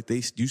feel like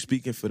you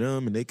speaking for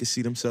them and they can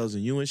see themselves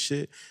in you and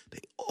shit. They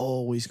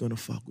always going to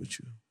fuck with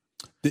you.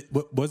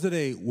 Was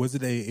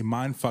it a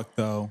mind fuck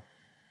though,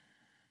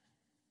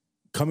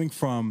 coming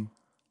from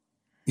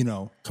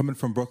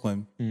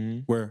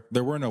Brooklyn, where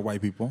there were no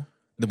white people?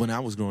 When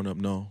I was growing up,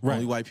 no. Right.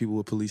 Only white people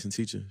were police and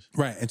teachers.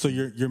 Right. And so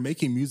you're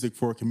making music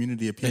for a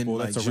community of people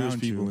and that's like around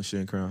Jewish people you. and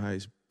shit in Crown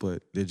Heights,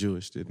 but they're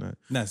Jewish, they're not.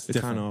 That's they're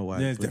different. kind of all white.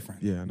 Yeah, it's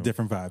different. Yeah, I know.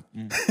 Different vibe.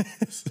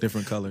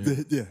 Different color.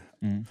 Yeah.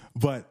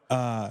 But,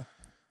 that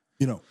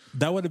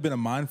would have been a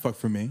mind fuck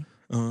for me.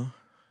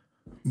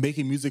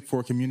 Making music for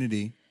a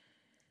community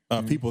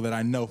of people that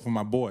I know from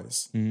my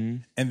boys.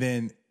 And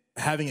then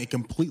having a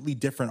completely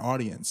different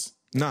audience.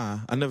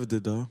 Nah, I never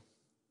did though.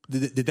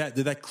 Did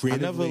that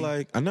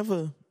creatively?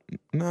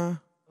 Nah.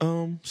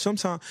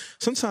 Sometimes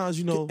I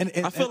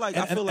feel like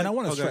I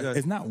want to stress,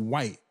 it's not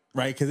white,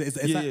 right? Because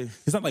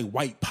it's not like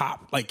white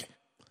pop, like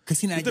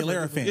Christina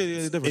Aguilera fans.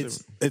 Yeah,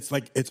 different. It's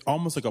like, it's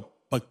almost like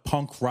a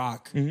punk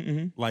rock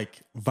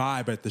like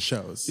vibe at the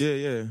shows.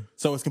 Yeah.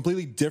 So it's a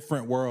completely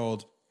different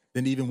world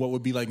than even what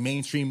would be like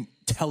mainstream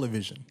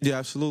television. Yeah,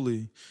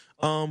 absolutely.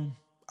 I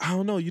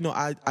don't know.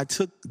 I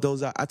took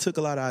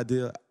a lot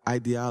of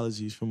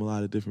ideologies from a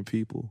lot of different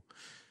people.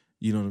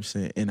 You know what I'm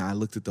saying? And I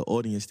looked at the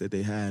audience that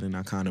they had and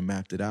I kind of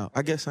mapped it out.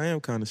 I guess I am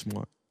kind of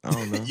smart. I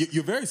don't know.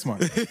 You're very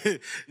smart.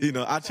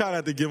 I try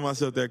not to give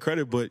myself that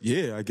credit, but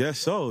yeah, I guess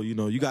so.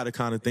 You got to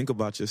kind of think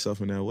about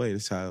yourself in that way.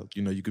 That's how,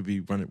 you could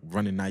be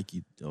running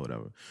Nike or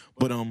whatever.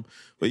 But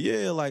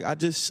yeah, like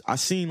I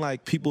seen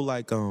like people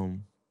like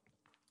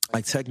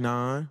Tech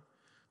Nine,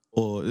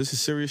 or this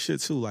is serious shit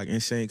too, like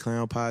Insane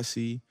Clown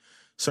Posse.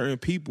 Certain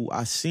people,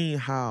 I seen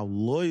how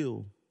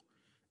loyal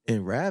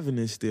and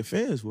ravenous their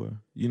fans were.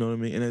 You know what I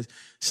mean? And it's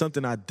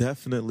something I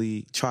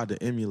definitely tried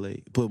to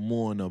emulate, but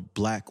more in a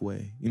black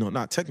way.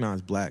 Not Tech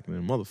Nine's black than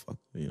a motherfucker.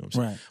 You know what I'm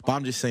saying? Right. But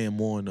I'm just saying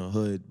more in a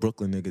hood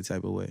Brooklyn nigga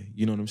type of way.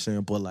 You know what I'm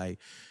saying? But like,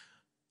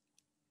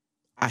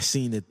 I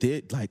seen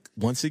it like,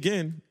 once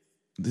again,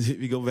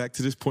 we go back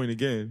to this point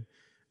again,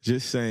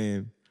 just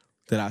saying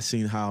that I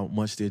seen how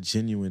much their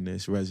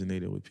genuineness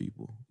resonated with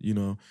people,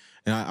 And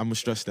I'm going to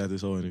stress that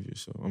this whole interview,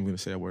 so I'm going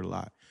to say that word a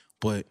lot.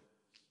 But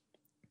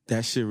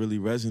that shit really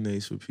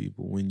resonates with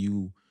people when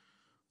you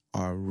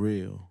are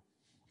real.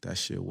 That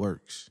shit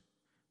works.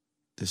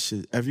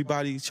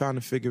 Everybody's trying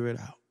to figure it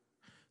out.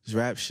 This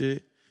rap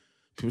shit,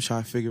 people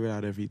try to figure it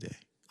out every day.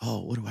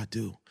 Oh, what do I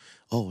do?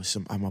 Oh,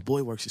 my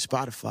boy works at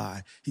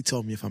Spotify. He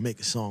told me if I make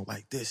a song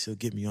like this, he'll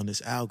get me on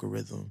this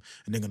algorithm,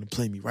 and they're gonna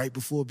play me right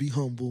before Be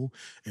Humble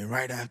and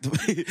right after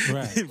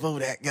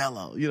Bodak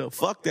Yellow.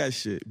 Fuck that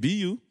shit. Be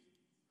you.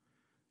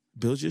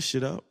 Build your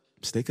shit up.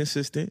 Stay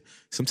consistent.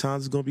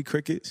 Sometimes it's gonna be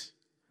crickets.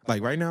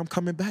 Like right now, I'm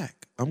coming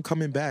back.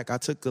 I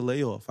took a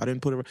layoff. I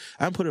didn't put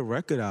a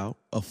record out,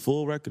 a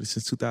full record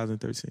since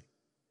 2013.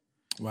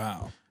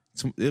 Wow.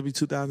 It'll be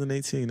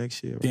 2018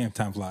 next year. Right? Damn,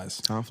 time flies.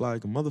 Time flies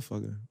like a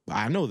motherfucker.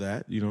 I know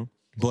that,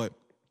 but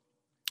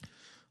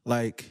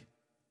like,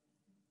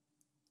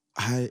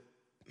 I'm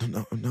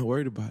not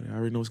worried about it. I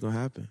already know what's gonna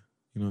happen.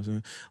 You know what I'm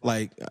saying?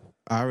 Like,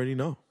 I already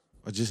know.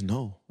 I just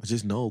know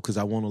because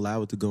I won't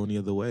allow it to go any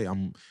other way.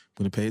 I'm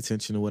gonna pay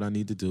attention to what I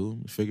need to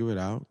do, figure it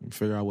out, and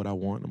figure out what I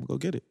want. I'm gonna go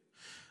get it.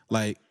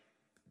 Like,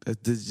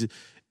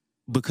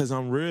 because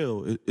I'm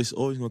real, it's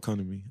always gonna come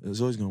to me.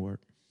 It's always gonna work.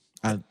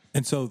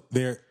 And so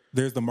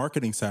there's the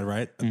marketing side,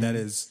 right? Mm-hmm. That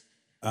is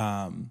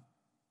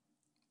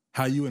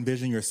how you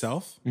envision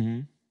yourself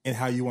and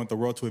how you want the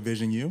world to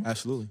envision you.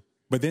 Absolutely.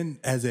 But then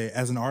as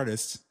an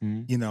artist,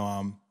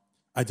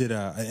 I did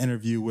an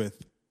interview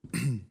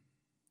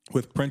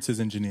with Prince's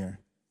engineer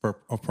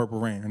of Purple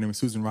Rain. Her name is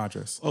Susan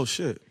Rogers. Oh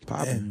shit,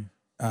 poppin'.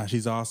 And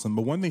she's awesome.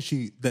 But one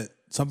thing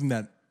something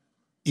that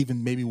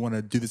even made me want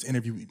to do this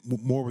interview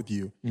more with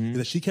you is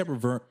that she kept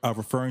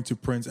referring to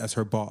Prince as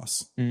her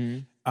boss.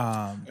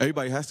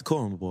 Everybody has to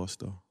call him a boss,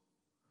 though.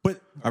 But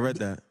I read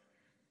that.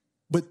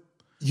 But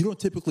you don't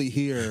typically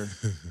hear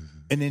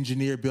an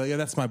engineer be like, "Yeah,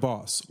 that's my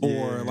boss,"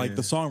 or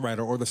the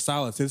songwriter or the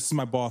stylist, "This is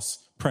my boss,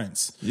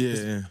 Prince."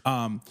 Yeah.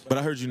 But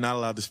I heard you're not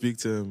allowed to speak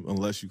to him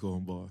unless you call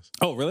him boss.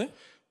 Oh, really?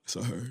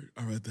 So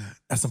I read that.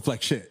 That's some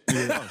flex shit.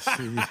 Yeah,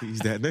 he's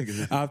that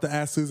nigga. I'll have to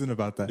ask Susan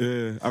about that.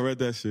 Yeah, I read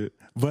that shit.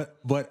 But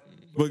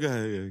go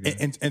ahead.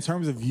 Yeah. In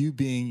terms of you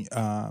being,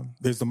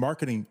 there's the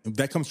marketing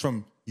that comes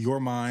from your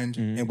mind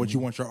and what you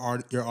want your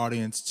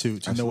audience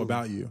to know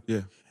about you.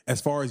 Yeah. As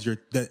far as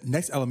the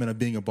next element of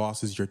being a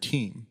boss is your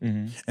team.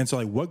 And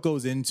so what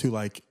goes into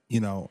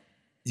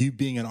you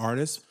being an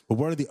artist, but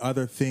what are the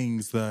other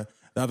things, the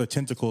other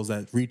tentacles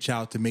that reach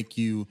out to make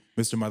you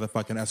Mr.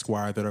 Motherfucking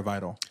Esquire that are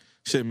vital?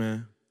 Shit,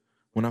 man.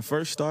 When I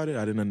first started,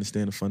 I didn't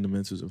understand the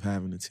fundamentals of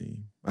having a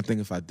team. I think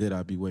if I did,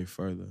 I'd be way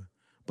further.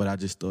 But I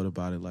just thought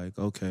about it like,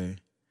 okay,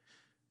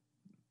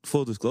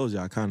 full disclosure,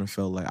 I kind of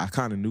felt like I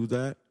kind of knew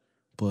that,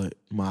 but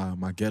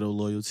my ghetto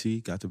loyalty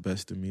got the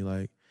best of me.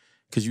 Like,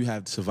 because you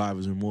have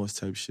survivor's remorse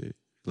type shit.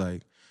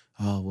 Like,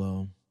 oh,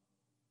 well,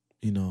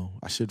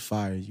 I should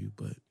fire you,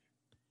 but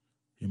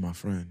you're my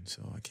friend,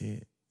 so I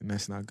can't. And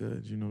that's not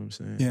good. You know what I'm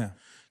saying? Yeah.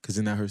 Because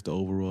then that hurts the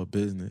overall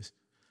business.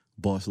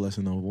 Boss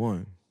lesson number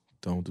 1,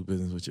 don't do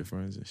business with your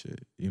friends and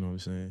shit. You know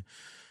what I'm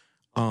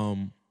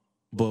saying?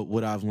 But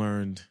what I've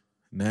learned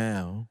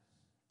now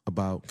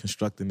about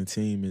constructing a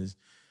team is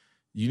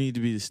you need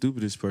to be the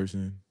stupidest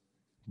person,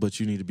 but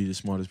you need to be the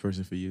smartest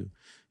person for you.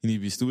 You need to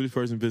be the stupidest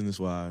person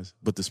business-wise,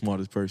 but the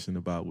smartest person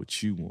about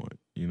what you want.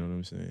 You know what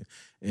I'm saying?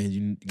 And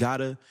you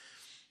gotta,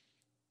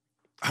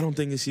 I don't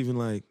think it's even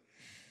like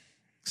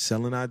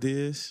selling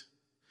ideas.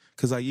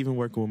 Because even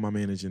working with my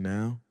manager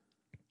now,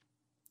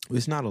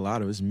 it's not a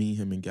lot of it. It's me,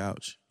 him, and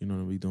Gouch. You know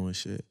what I mean? Doing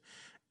shit.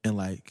 And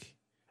I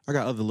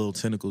got other little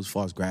tentacles as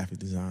far as graphic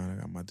design.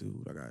 I got my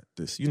dude. I got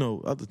this,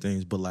 other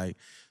things. But as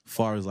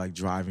far as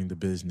driving the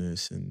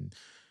business and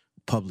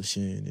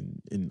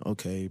publishing and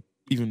okay,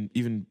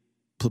 even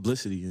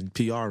publicity and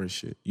PR and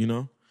shit,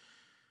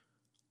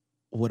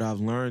 What I've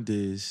learned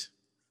is,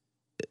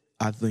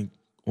 I think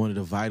one of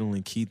the vital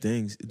and key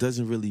things, it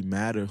doesn't really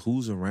matter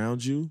who's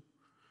around you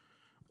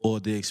or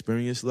the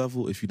experience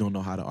level if you don't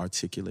know how to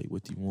articulate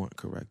what you want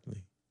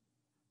correctly.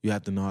 You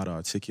have to know how to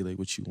articulate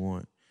what you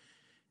want.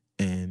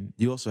 And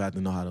you also have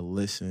to know how to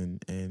listen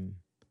and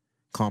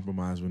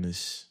compromise when you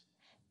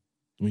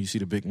see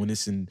when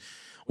it's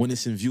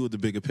in view of the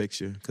bigger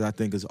picture. Because I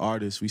think as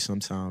artists, we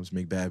sometimes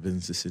make bad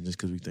business decisions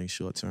because we think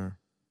short term.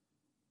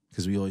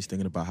 Because we always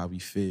thinking about how we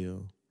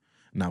feel,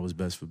 not what's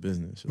best for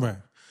business. Right.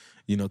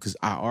 Because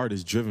our art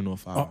is driven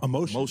off our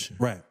emotion.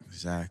 Right.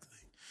 Exactly.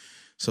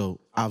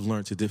 So I've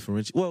learned to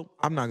differentiate. Well,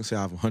 I'm not gonna say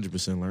I've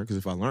 100% learned, because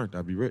if I learned,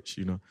 I'd be rich,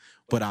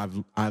 But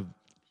I've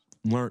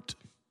learned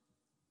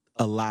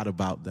a lot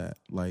about that,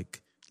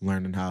 like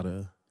learning how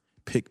to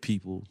pick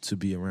people to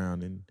be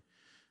around and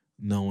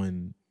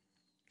knowing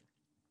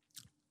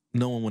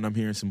when I'm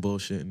hearing some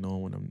bullshit and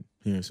knowing when I'm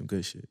hearing some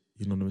good shit.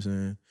 You know what I'm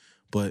saying?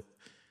 But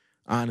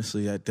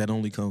honestly, that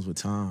only comes with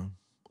time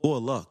or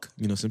luck.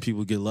 Some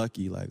people get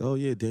lucky, like, oh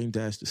yeah, Dame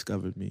Dash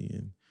discovered me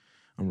and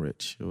I'm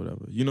rich or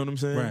whatever. You know what I'm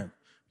saying? Right.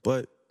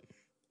 But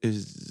I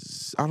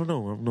don't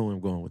know. I don't know where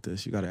I'm going with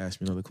this. You got to ask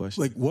me another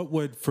question. Like, what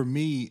would, for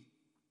me,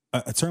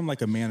 a term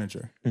like a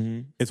manager,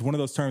 it's one of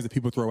those terms that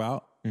people throw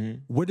out.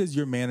 What do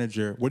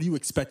you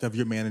expect of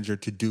your manager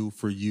to do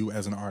for you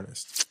as an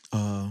artist?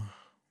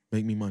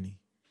 Make me money.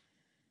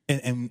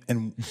 And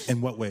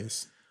in what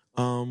ways?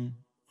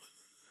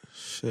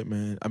 Shit,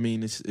 man. I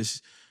mean,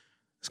 it's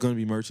going to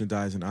be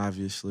merchandising,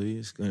 obviously.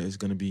 It's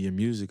going to be your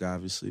music,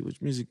 obviously. Which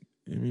music?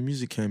 I mean,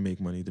 music can make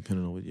money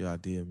depending on what your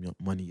idea of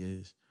money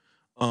is.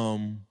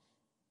 And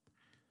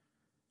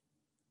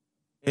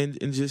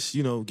just,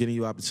 getting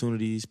you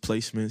opportunities,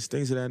 placements,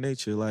 things of that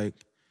nature. Like,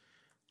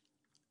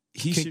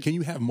 can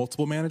you have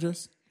multiple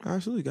managers?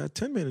 Absolutely. Got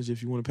 10 managers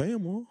if you want to pay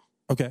them all.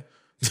 Okay.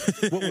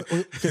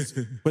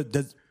 But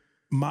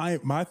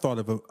my thought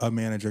of a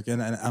manager,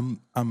 and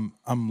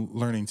I'm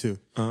learning too,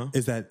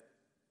 is that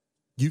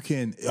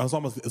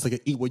it's like an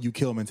eat what you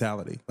kill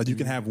mentality. Like you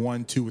can have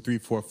 1, 2, 3,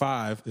 4,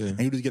 5, and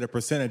you just get a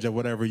percentage of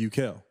whatever you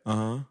kill.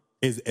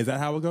 Is that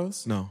how it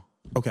goes? No.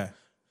 Okay.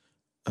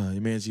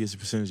 Your manager gets a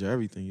percentage of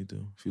everything you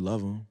do if you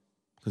love them,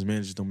 because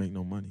managers don't make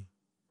no money.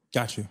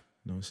 Got you. You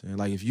know what I'm saying?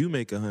 Like if you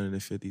make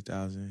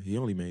 $150,000, he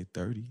only made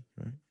 30,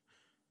 right?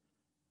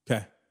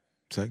 Okay.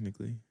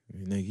 Technically,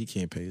 nigga, he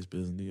can't pay his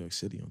bills in New York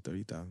City on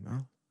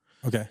 $30,000.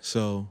 Okay.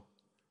 So,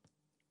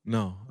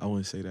 no, I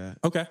wouldn't say that.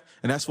 Okay.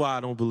 And that's why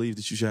I don't believe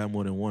that you should have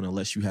more than one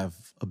unless you have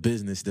a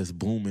business that's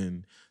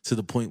booming to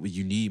the point where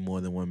you need more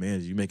than one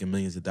manager. You're making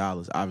millions of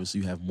dollars. Obviously,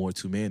 you have more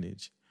to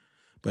manage.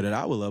 But at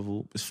our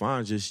level, it's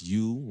fine. Just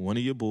you, one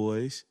of your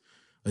boys,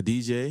 a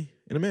DJ,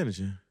 and a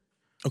manager.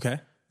 Okay.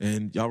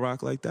 And y'all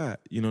rock like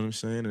that. You know what I'm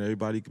saying? And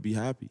everybody could be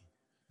happy.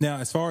 Now,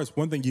 as far as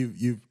one thing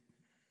you've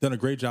done a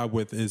great job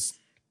with is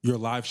your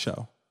live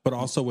show, but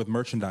also with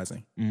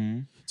merchandising.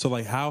 Mm-hmm. So,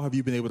 like, how have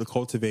you been able to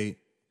cultivate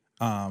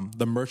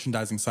the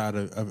merchandising side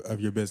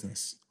of your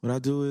business? What I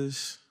do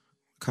is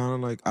kind of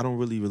like I don't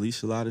really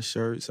release a lot of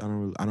shirts.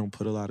 I don't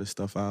put a lot of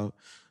stuff out,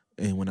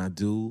 and when I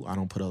do, I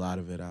don't put a lot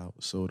of it out,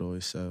 so it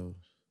always sells.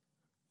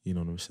 You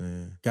know what I'm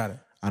saying? Got it.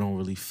 I don't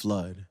really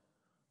flood.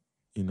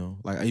 You know,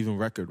 like even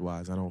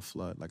record-wise, I don't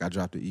flood. Like I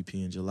dropped the EP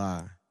in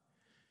July,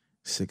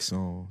 6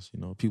 songs. You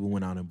know, people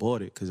went out and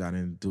bought it because I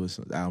didn't do an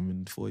album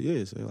in 4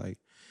 years. They're like,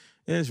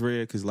 and it's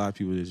rare because a lot of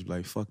people just be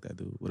like, fuck that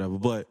dude, whatever.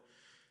 But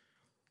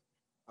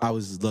I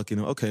was looking,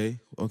 okay,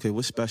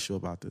 what's special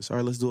about this? All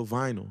right, let's do a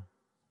vinyl.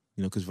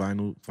 You know, because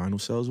vinyl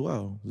sells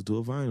well. Let's do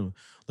a vinyl.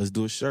 Let's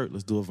do a shirt.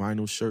 Let's do a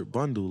vinyl shirt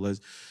bundle. Let's,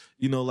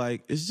 you know,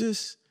 like, it's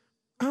just,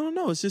 I don't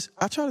know. It's just,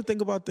 I try to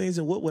think about things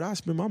and what would I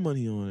spend my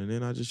money on? And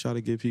then I just try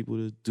to get people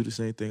to do the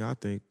same thing I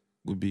think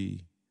would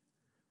be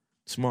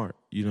smart.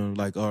 You know,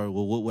 like, all right,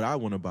 well, what would I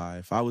want to buy?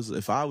 If I was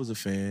a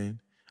fan,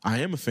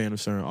 I am a fan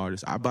of certain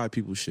artists. I buy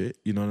people's shit.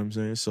 You know what I'm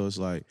saying? So it's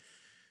like,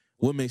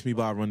 what makes me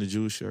buy a Run the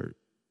Jewels shirt?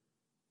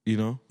 You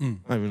know? I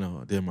don't even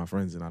know. They're my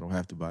friends and I don't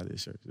have to buy their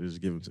shirts. They just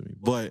give them to me.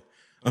 But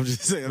I'm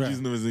just saying, I'm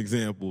using them as an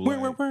example.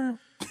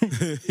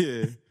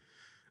 Yeah.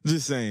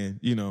 Just saying,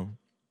 you know.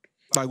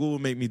 Like, what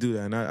would make me do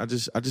that? And I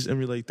just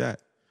emulate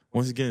that.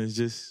 Once again, it's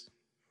just,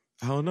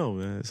 I don't know,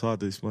 man. It's hard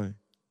to explain.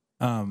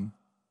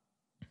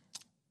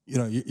 You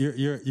know,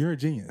 you're a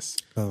genius,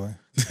 by the way.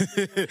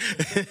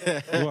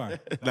 You are.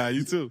 Nah,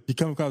 you too. You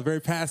come across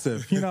very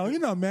passive. You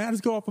know, man, I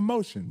just go off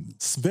emotion.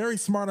 It's very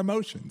smart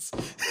emotions.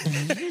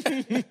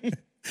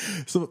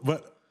 So,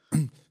 but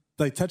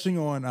like touching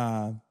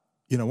on,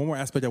 you know, one more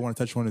aspect I want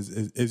to touch on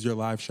is your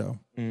live show.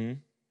 Mm-hmm.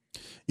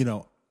 You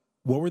know,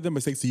 what were the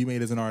mistakes that you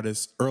made as an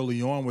artist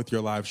early on with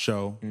your live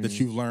show that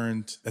you've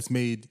learned that's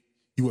made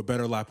you a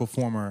better live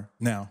performer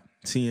now?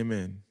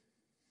 TMN.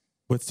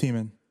 What's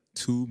TMN?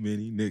 Too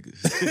many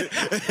niggas.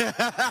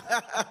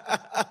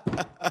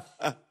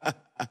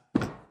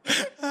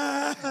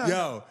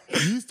 Yo,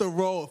 you used to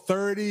roll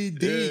 30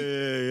 deep.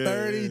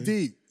 30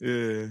 deep.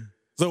 Yeah.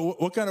 So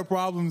what kind of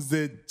problems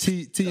did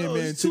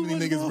TMN, too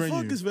many niggas bring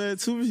you? Man.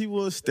 Too many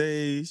people on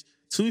stage.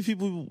 Too many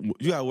people,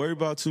 you got to worry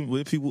about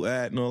where people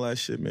at and all that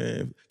shit,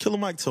 man. Killer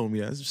Mike told me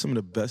that. That's some of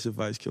the best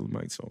advice Killer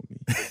Mike told me.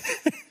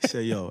 He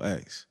said, yo,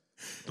 X,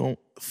 don't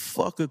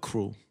fuck a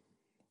crew.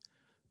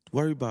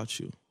 Worry about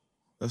you.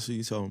 That's what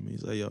he told me.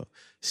 He's like, yo,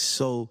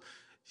 so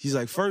he's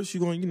like, first you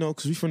going, you know,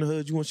 because we from the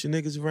hood, you want your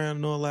niggas around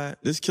and all that.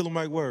 This Killer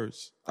Mike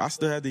words. I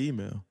still had the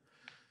email.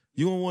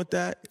 You gonna want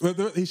that?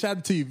 He shot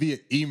it to you via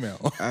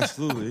email.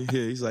 Absolutely.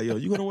 Yeah, he's like, yo,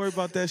 you gonna worry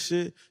about that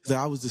shit? He's like,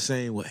 I was the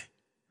same way.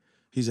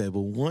 He's like,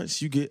 but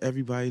once you get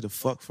everybody to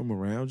fuck from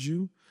around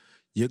you,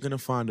 you're gonna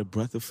find a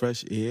breath of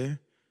fresh air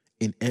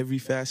in every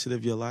facet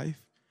of your life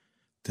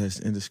that's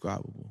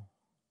indescribable.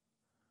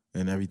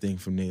 And everything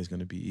from there is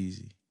gonna be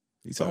easy.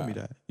 He told me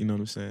that. You know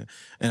what I'm saying?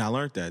 And I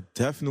learned that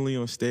definitely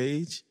on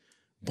stage,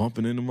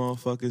 bumping into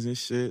motherfuckers and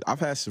shit. I've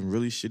had some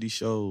really shitty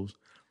shows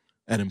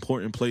at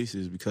important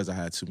places because I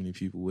had too many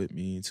people with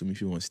me and too many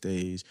people on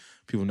stage,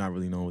 people not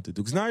really knowing what to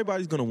do. Because not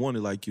everybody's going to want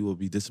it like you or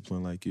be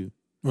disciplined like you.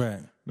 Right. You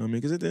know what I mean?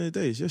 Because at the end of the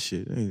day, it's your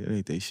shit. It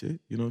ain't their shit.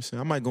 You know what I'm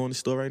saying? I might go in the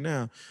store right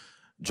now,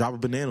 drop a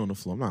banana on the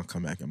floor. I'm not going to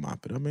come back and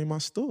mop it. I made my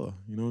store.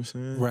 You know what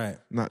I'm saying? Right.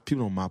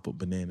 People don't mop up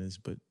bananas,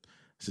 but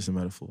it's just a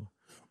metaphor.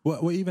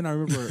 Well, even I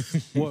remember,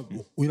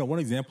 one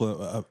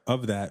example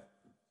of that,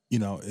 you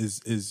know,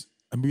 is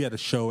we had a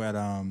show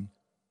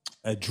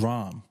at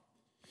Drum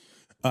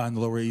on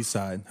the Lower East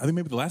Side. I think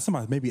maybe the last time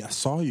I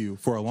saw you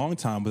for a long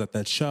time was at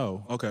that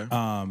show. Okay.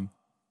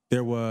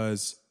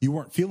 You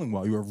weren't feeling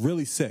well. You were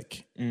really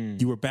sick.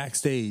 You were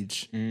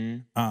backstage,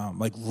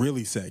 like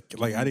really sick.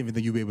 Like I didn't even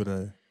think you'd be able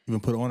to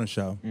even put on a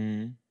show.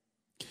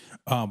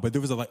 But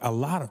there was a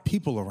lot of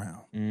people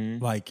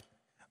around, like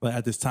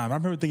at this time. I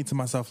remember thinking to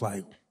myself,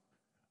 like,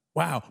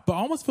 wow. But I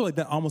almost feel like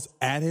that almost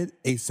added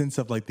a sense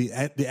of like the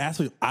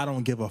aspect of I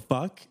don't give a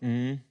fuck.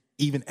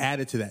 Even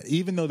added to that,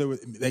 even though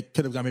they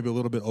could have gone maybe a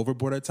little bit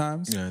overboard at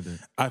times. Yeah, I did.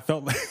 I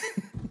felt like,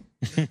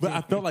 but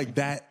I felt like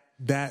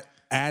that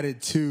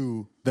added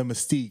to the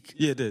mystique.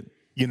 Yeah, it did.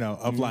 you know,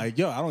 of like,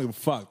 yo, I don't give a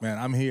fuck, man.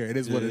 I'm here. It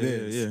is what it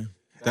is. Yeah.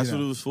 That's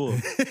what it was for.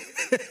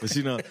 But,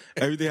 you know,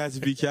 everything has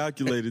to be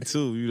calculated,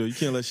 too. You know, you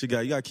can't let shit go.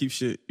 You got to keep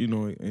shit, you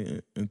know,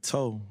 in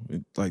tow,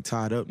 like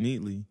tied up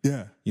neatly.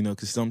 Yeah. You know,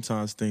 because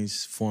sometimes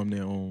things form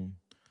their own,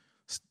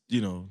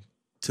 you know,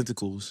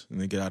 tentacles and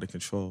they get out of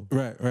control.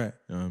 Right. You know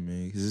what I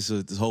mean? Because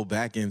there's this whole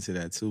back end to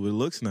that, too. But it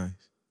looks nice.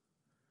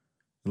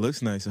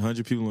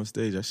 100 people on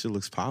stage. That shit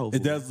looks powerful.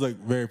 It does look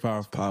very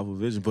powerful. Powerful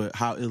vision. But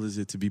how ill is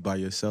it to be by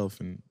yourself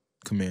and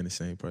command the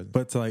same presence?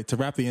 But to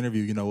wrap the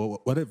interview, you know,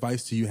 what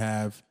advice do you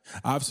have?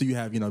 Obviously, you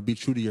have, you know, be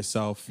true to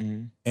yourself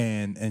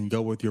and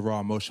go with your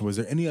raw emotion. Was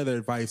there any other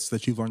advice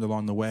that you've learned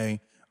along the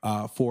way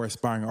for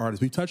aspiring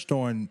artists? We touched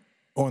on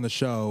the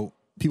show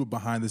people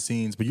behind the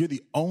scenes, but you're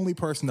the only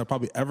person that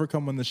probably ever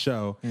come on the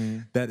show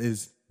that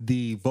is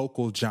the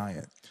vocal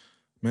giant.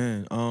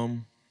 Man,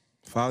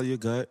 follow your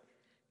gut.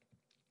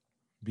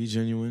 Be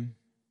genuine.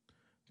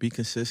 Be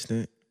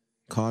consistent.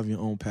 Carve your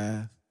own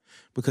path.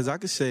 Because I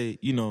could say,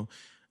 you know,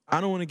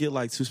 I don't want to get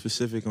like too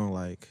specific on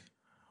like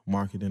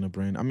marketing a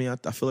brand. I mean,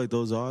 I feel like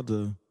those are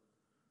the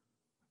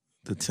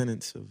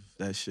tenets of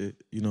that shit.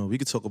 You know, we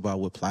could talk about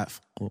what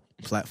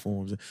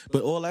platforms,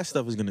 but all that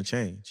stuff is going to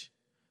change.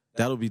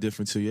 That'll be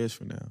different 2 years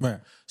from now. Right.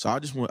 So I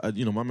just want,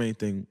 you know, my main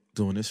thing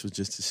doing this was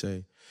just to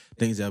say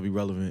things that'll be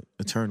relevant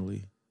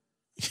eternally.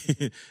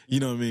 You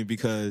know what I mean?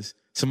 Because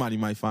somebody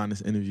might find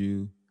this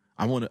interview.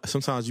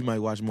 Sometimes you might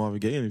watch Marvin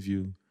Gaye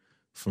interview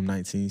from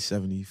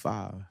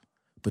 1975.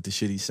 But the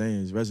shit he's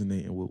saying is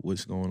resonating with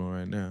what's going on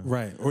right now.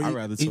 Right. Or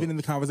even in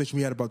the conversation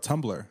we had about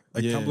Tumblr.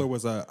 Like, Tumblr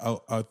was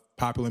a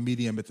popular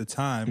medium at the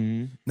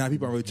time. Now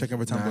people aren't really checking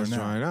for Tumblr now. It's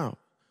drying out.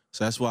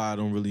 So that's why I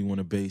don't really want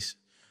to base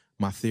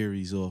my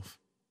theories off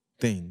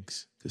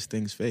things. Because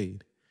things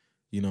fade.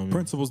 You know what I mean?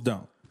 Principles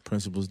don't.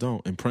 Principles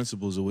don't. And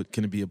principles are what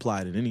can be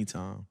applied at any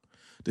time.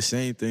 The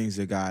same things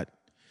that got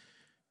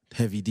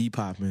Heavy D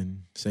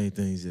popping, same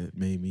things that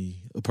made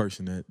me a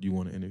person that you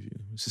want to interview.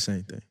 It's the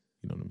same thing.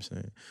 You know what I'm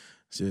saying?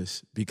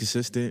 Just be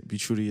consistent, be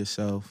true to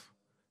yourself,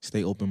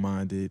 stay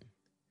open-minded,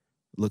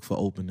 look for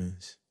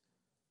openings.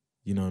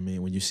 You know what I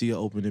mean? When you see an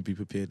opening, be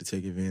prepared to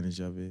take advantage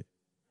of it.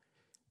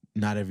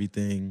 Not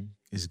everything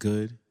is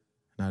good.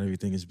 Not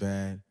everything is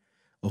bad.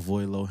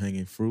 Avoid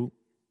low-hanging fruit.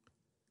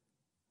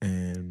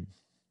 And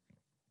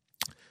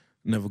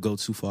never go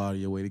too far out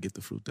of your way to get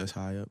the fruit that's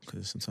high up,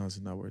 because sometimes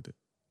it's not worth it.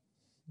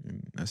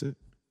 And that's it.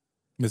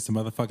 Mr.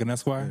 Motherfucking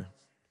Esquire.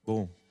 Yeah.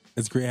 Boom.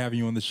 It's great having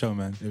you on the show,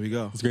 man. There we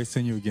go. It's great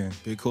seeing you again.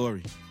 Big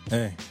Corey.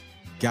 Hey.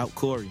 Gout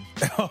Corey.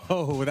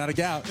 Oh, without a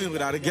doubt.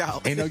 Without a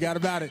doubt. Ain't no doubt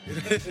about it.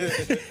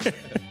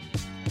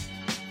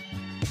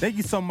 Thank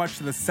you so much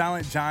to the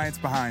Silent Giants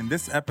behind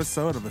this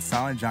episode of the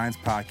Silent Giants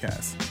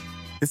podcast.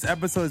 This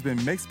episode has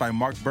been mixed by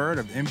Mark Bird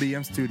of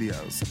MBM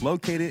Studios,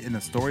 located in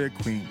Astoria,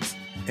 Queens,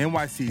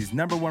 NYC's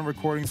 #1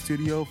 recording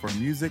studio for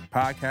music,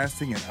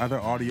 podcasting, and other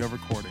audio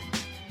recording.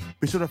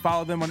 Be sure to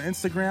follow them on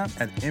Instagram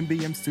at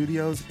MBM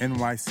Studios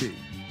NYC.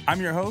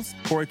 I'm your host,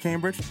 Corey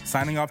Cambridge,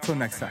 signing off till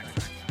next time.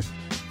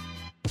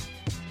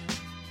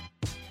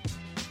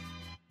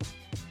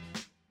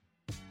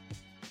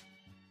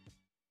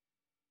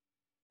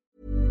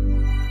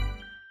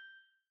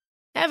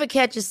 Ever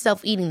catch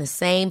yourself eating the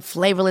same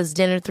flavorless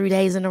dinner 3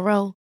 days in a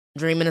row?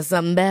 Dreaming of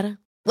something better?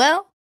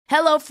 Well,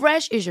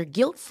 HelloFresh is your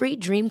guilt-free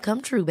dream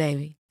come true,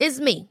 baby. It's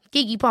me,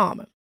 Keke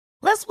Palmer.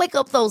 Let's wake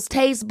up those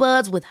taste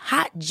buds with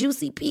hot,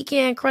 juicy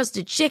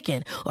pecan-crusted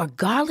chicken or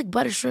garlic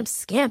butter shrimp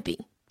scampi.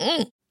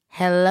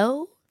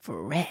 Hello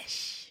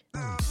Fresh.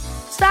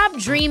 Stop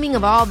dreaming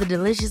of all the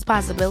delicious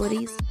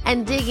possibilities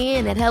and dig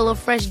in at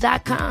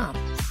HelloFresh.com.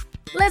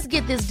 Let's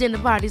get this dinner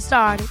party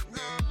started.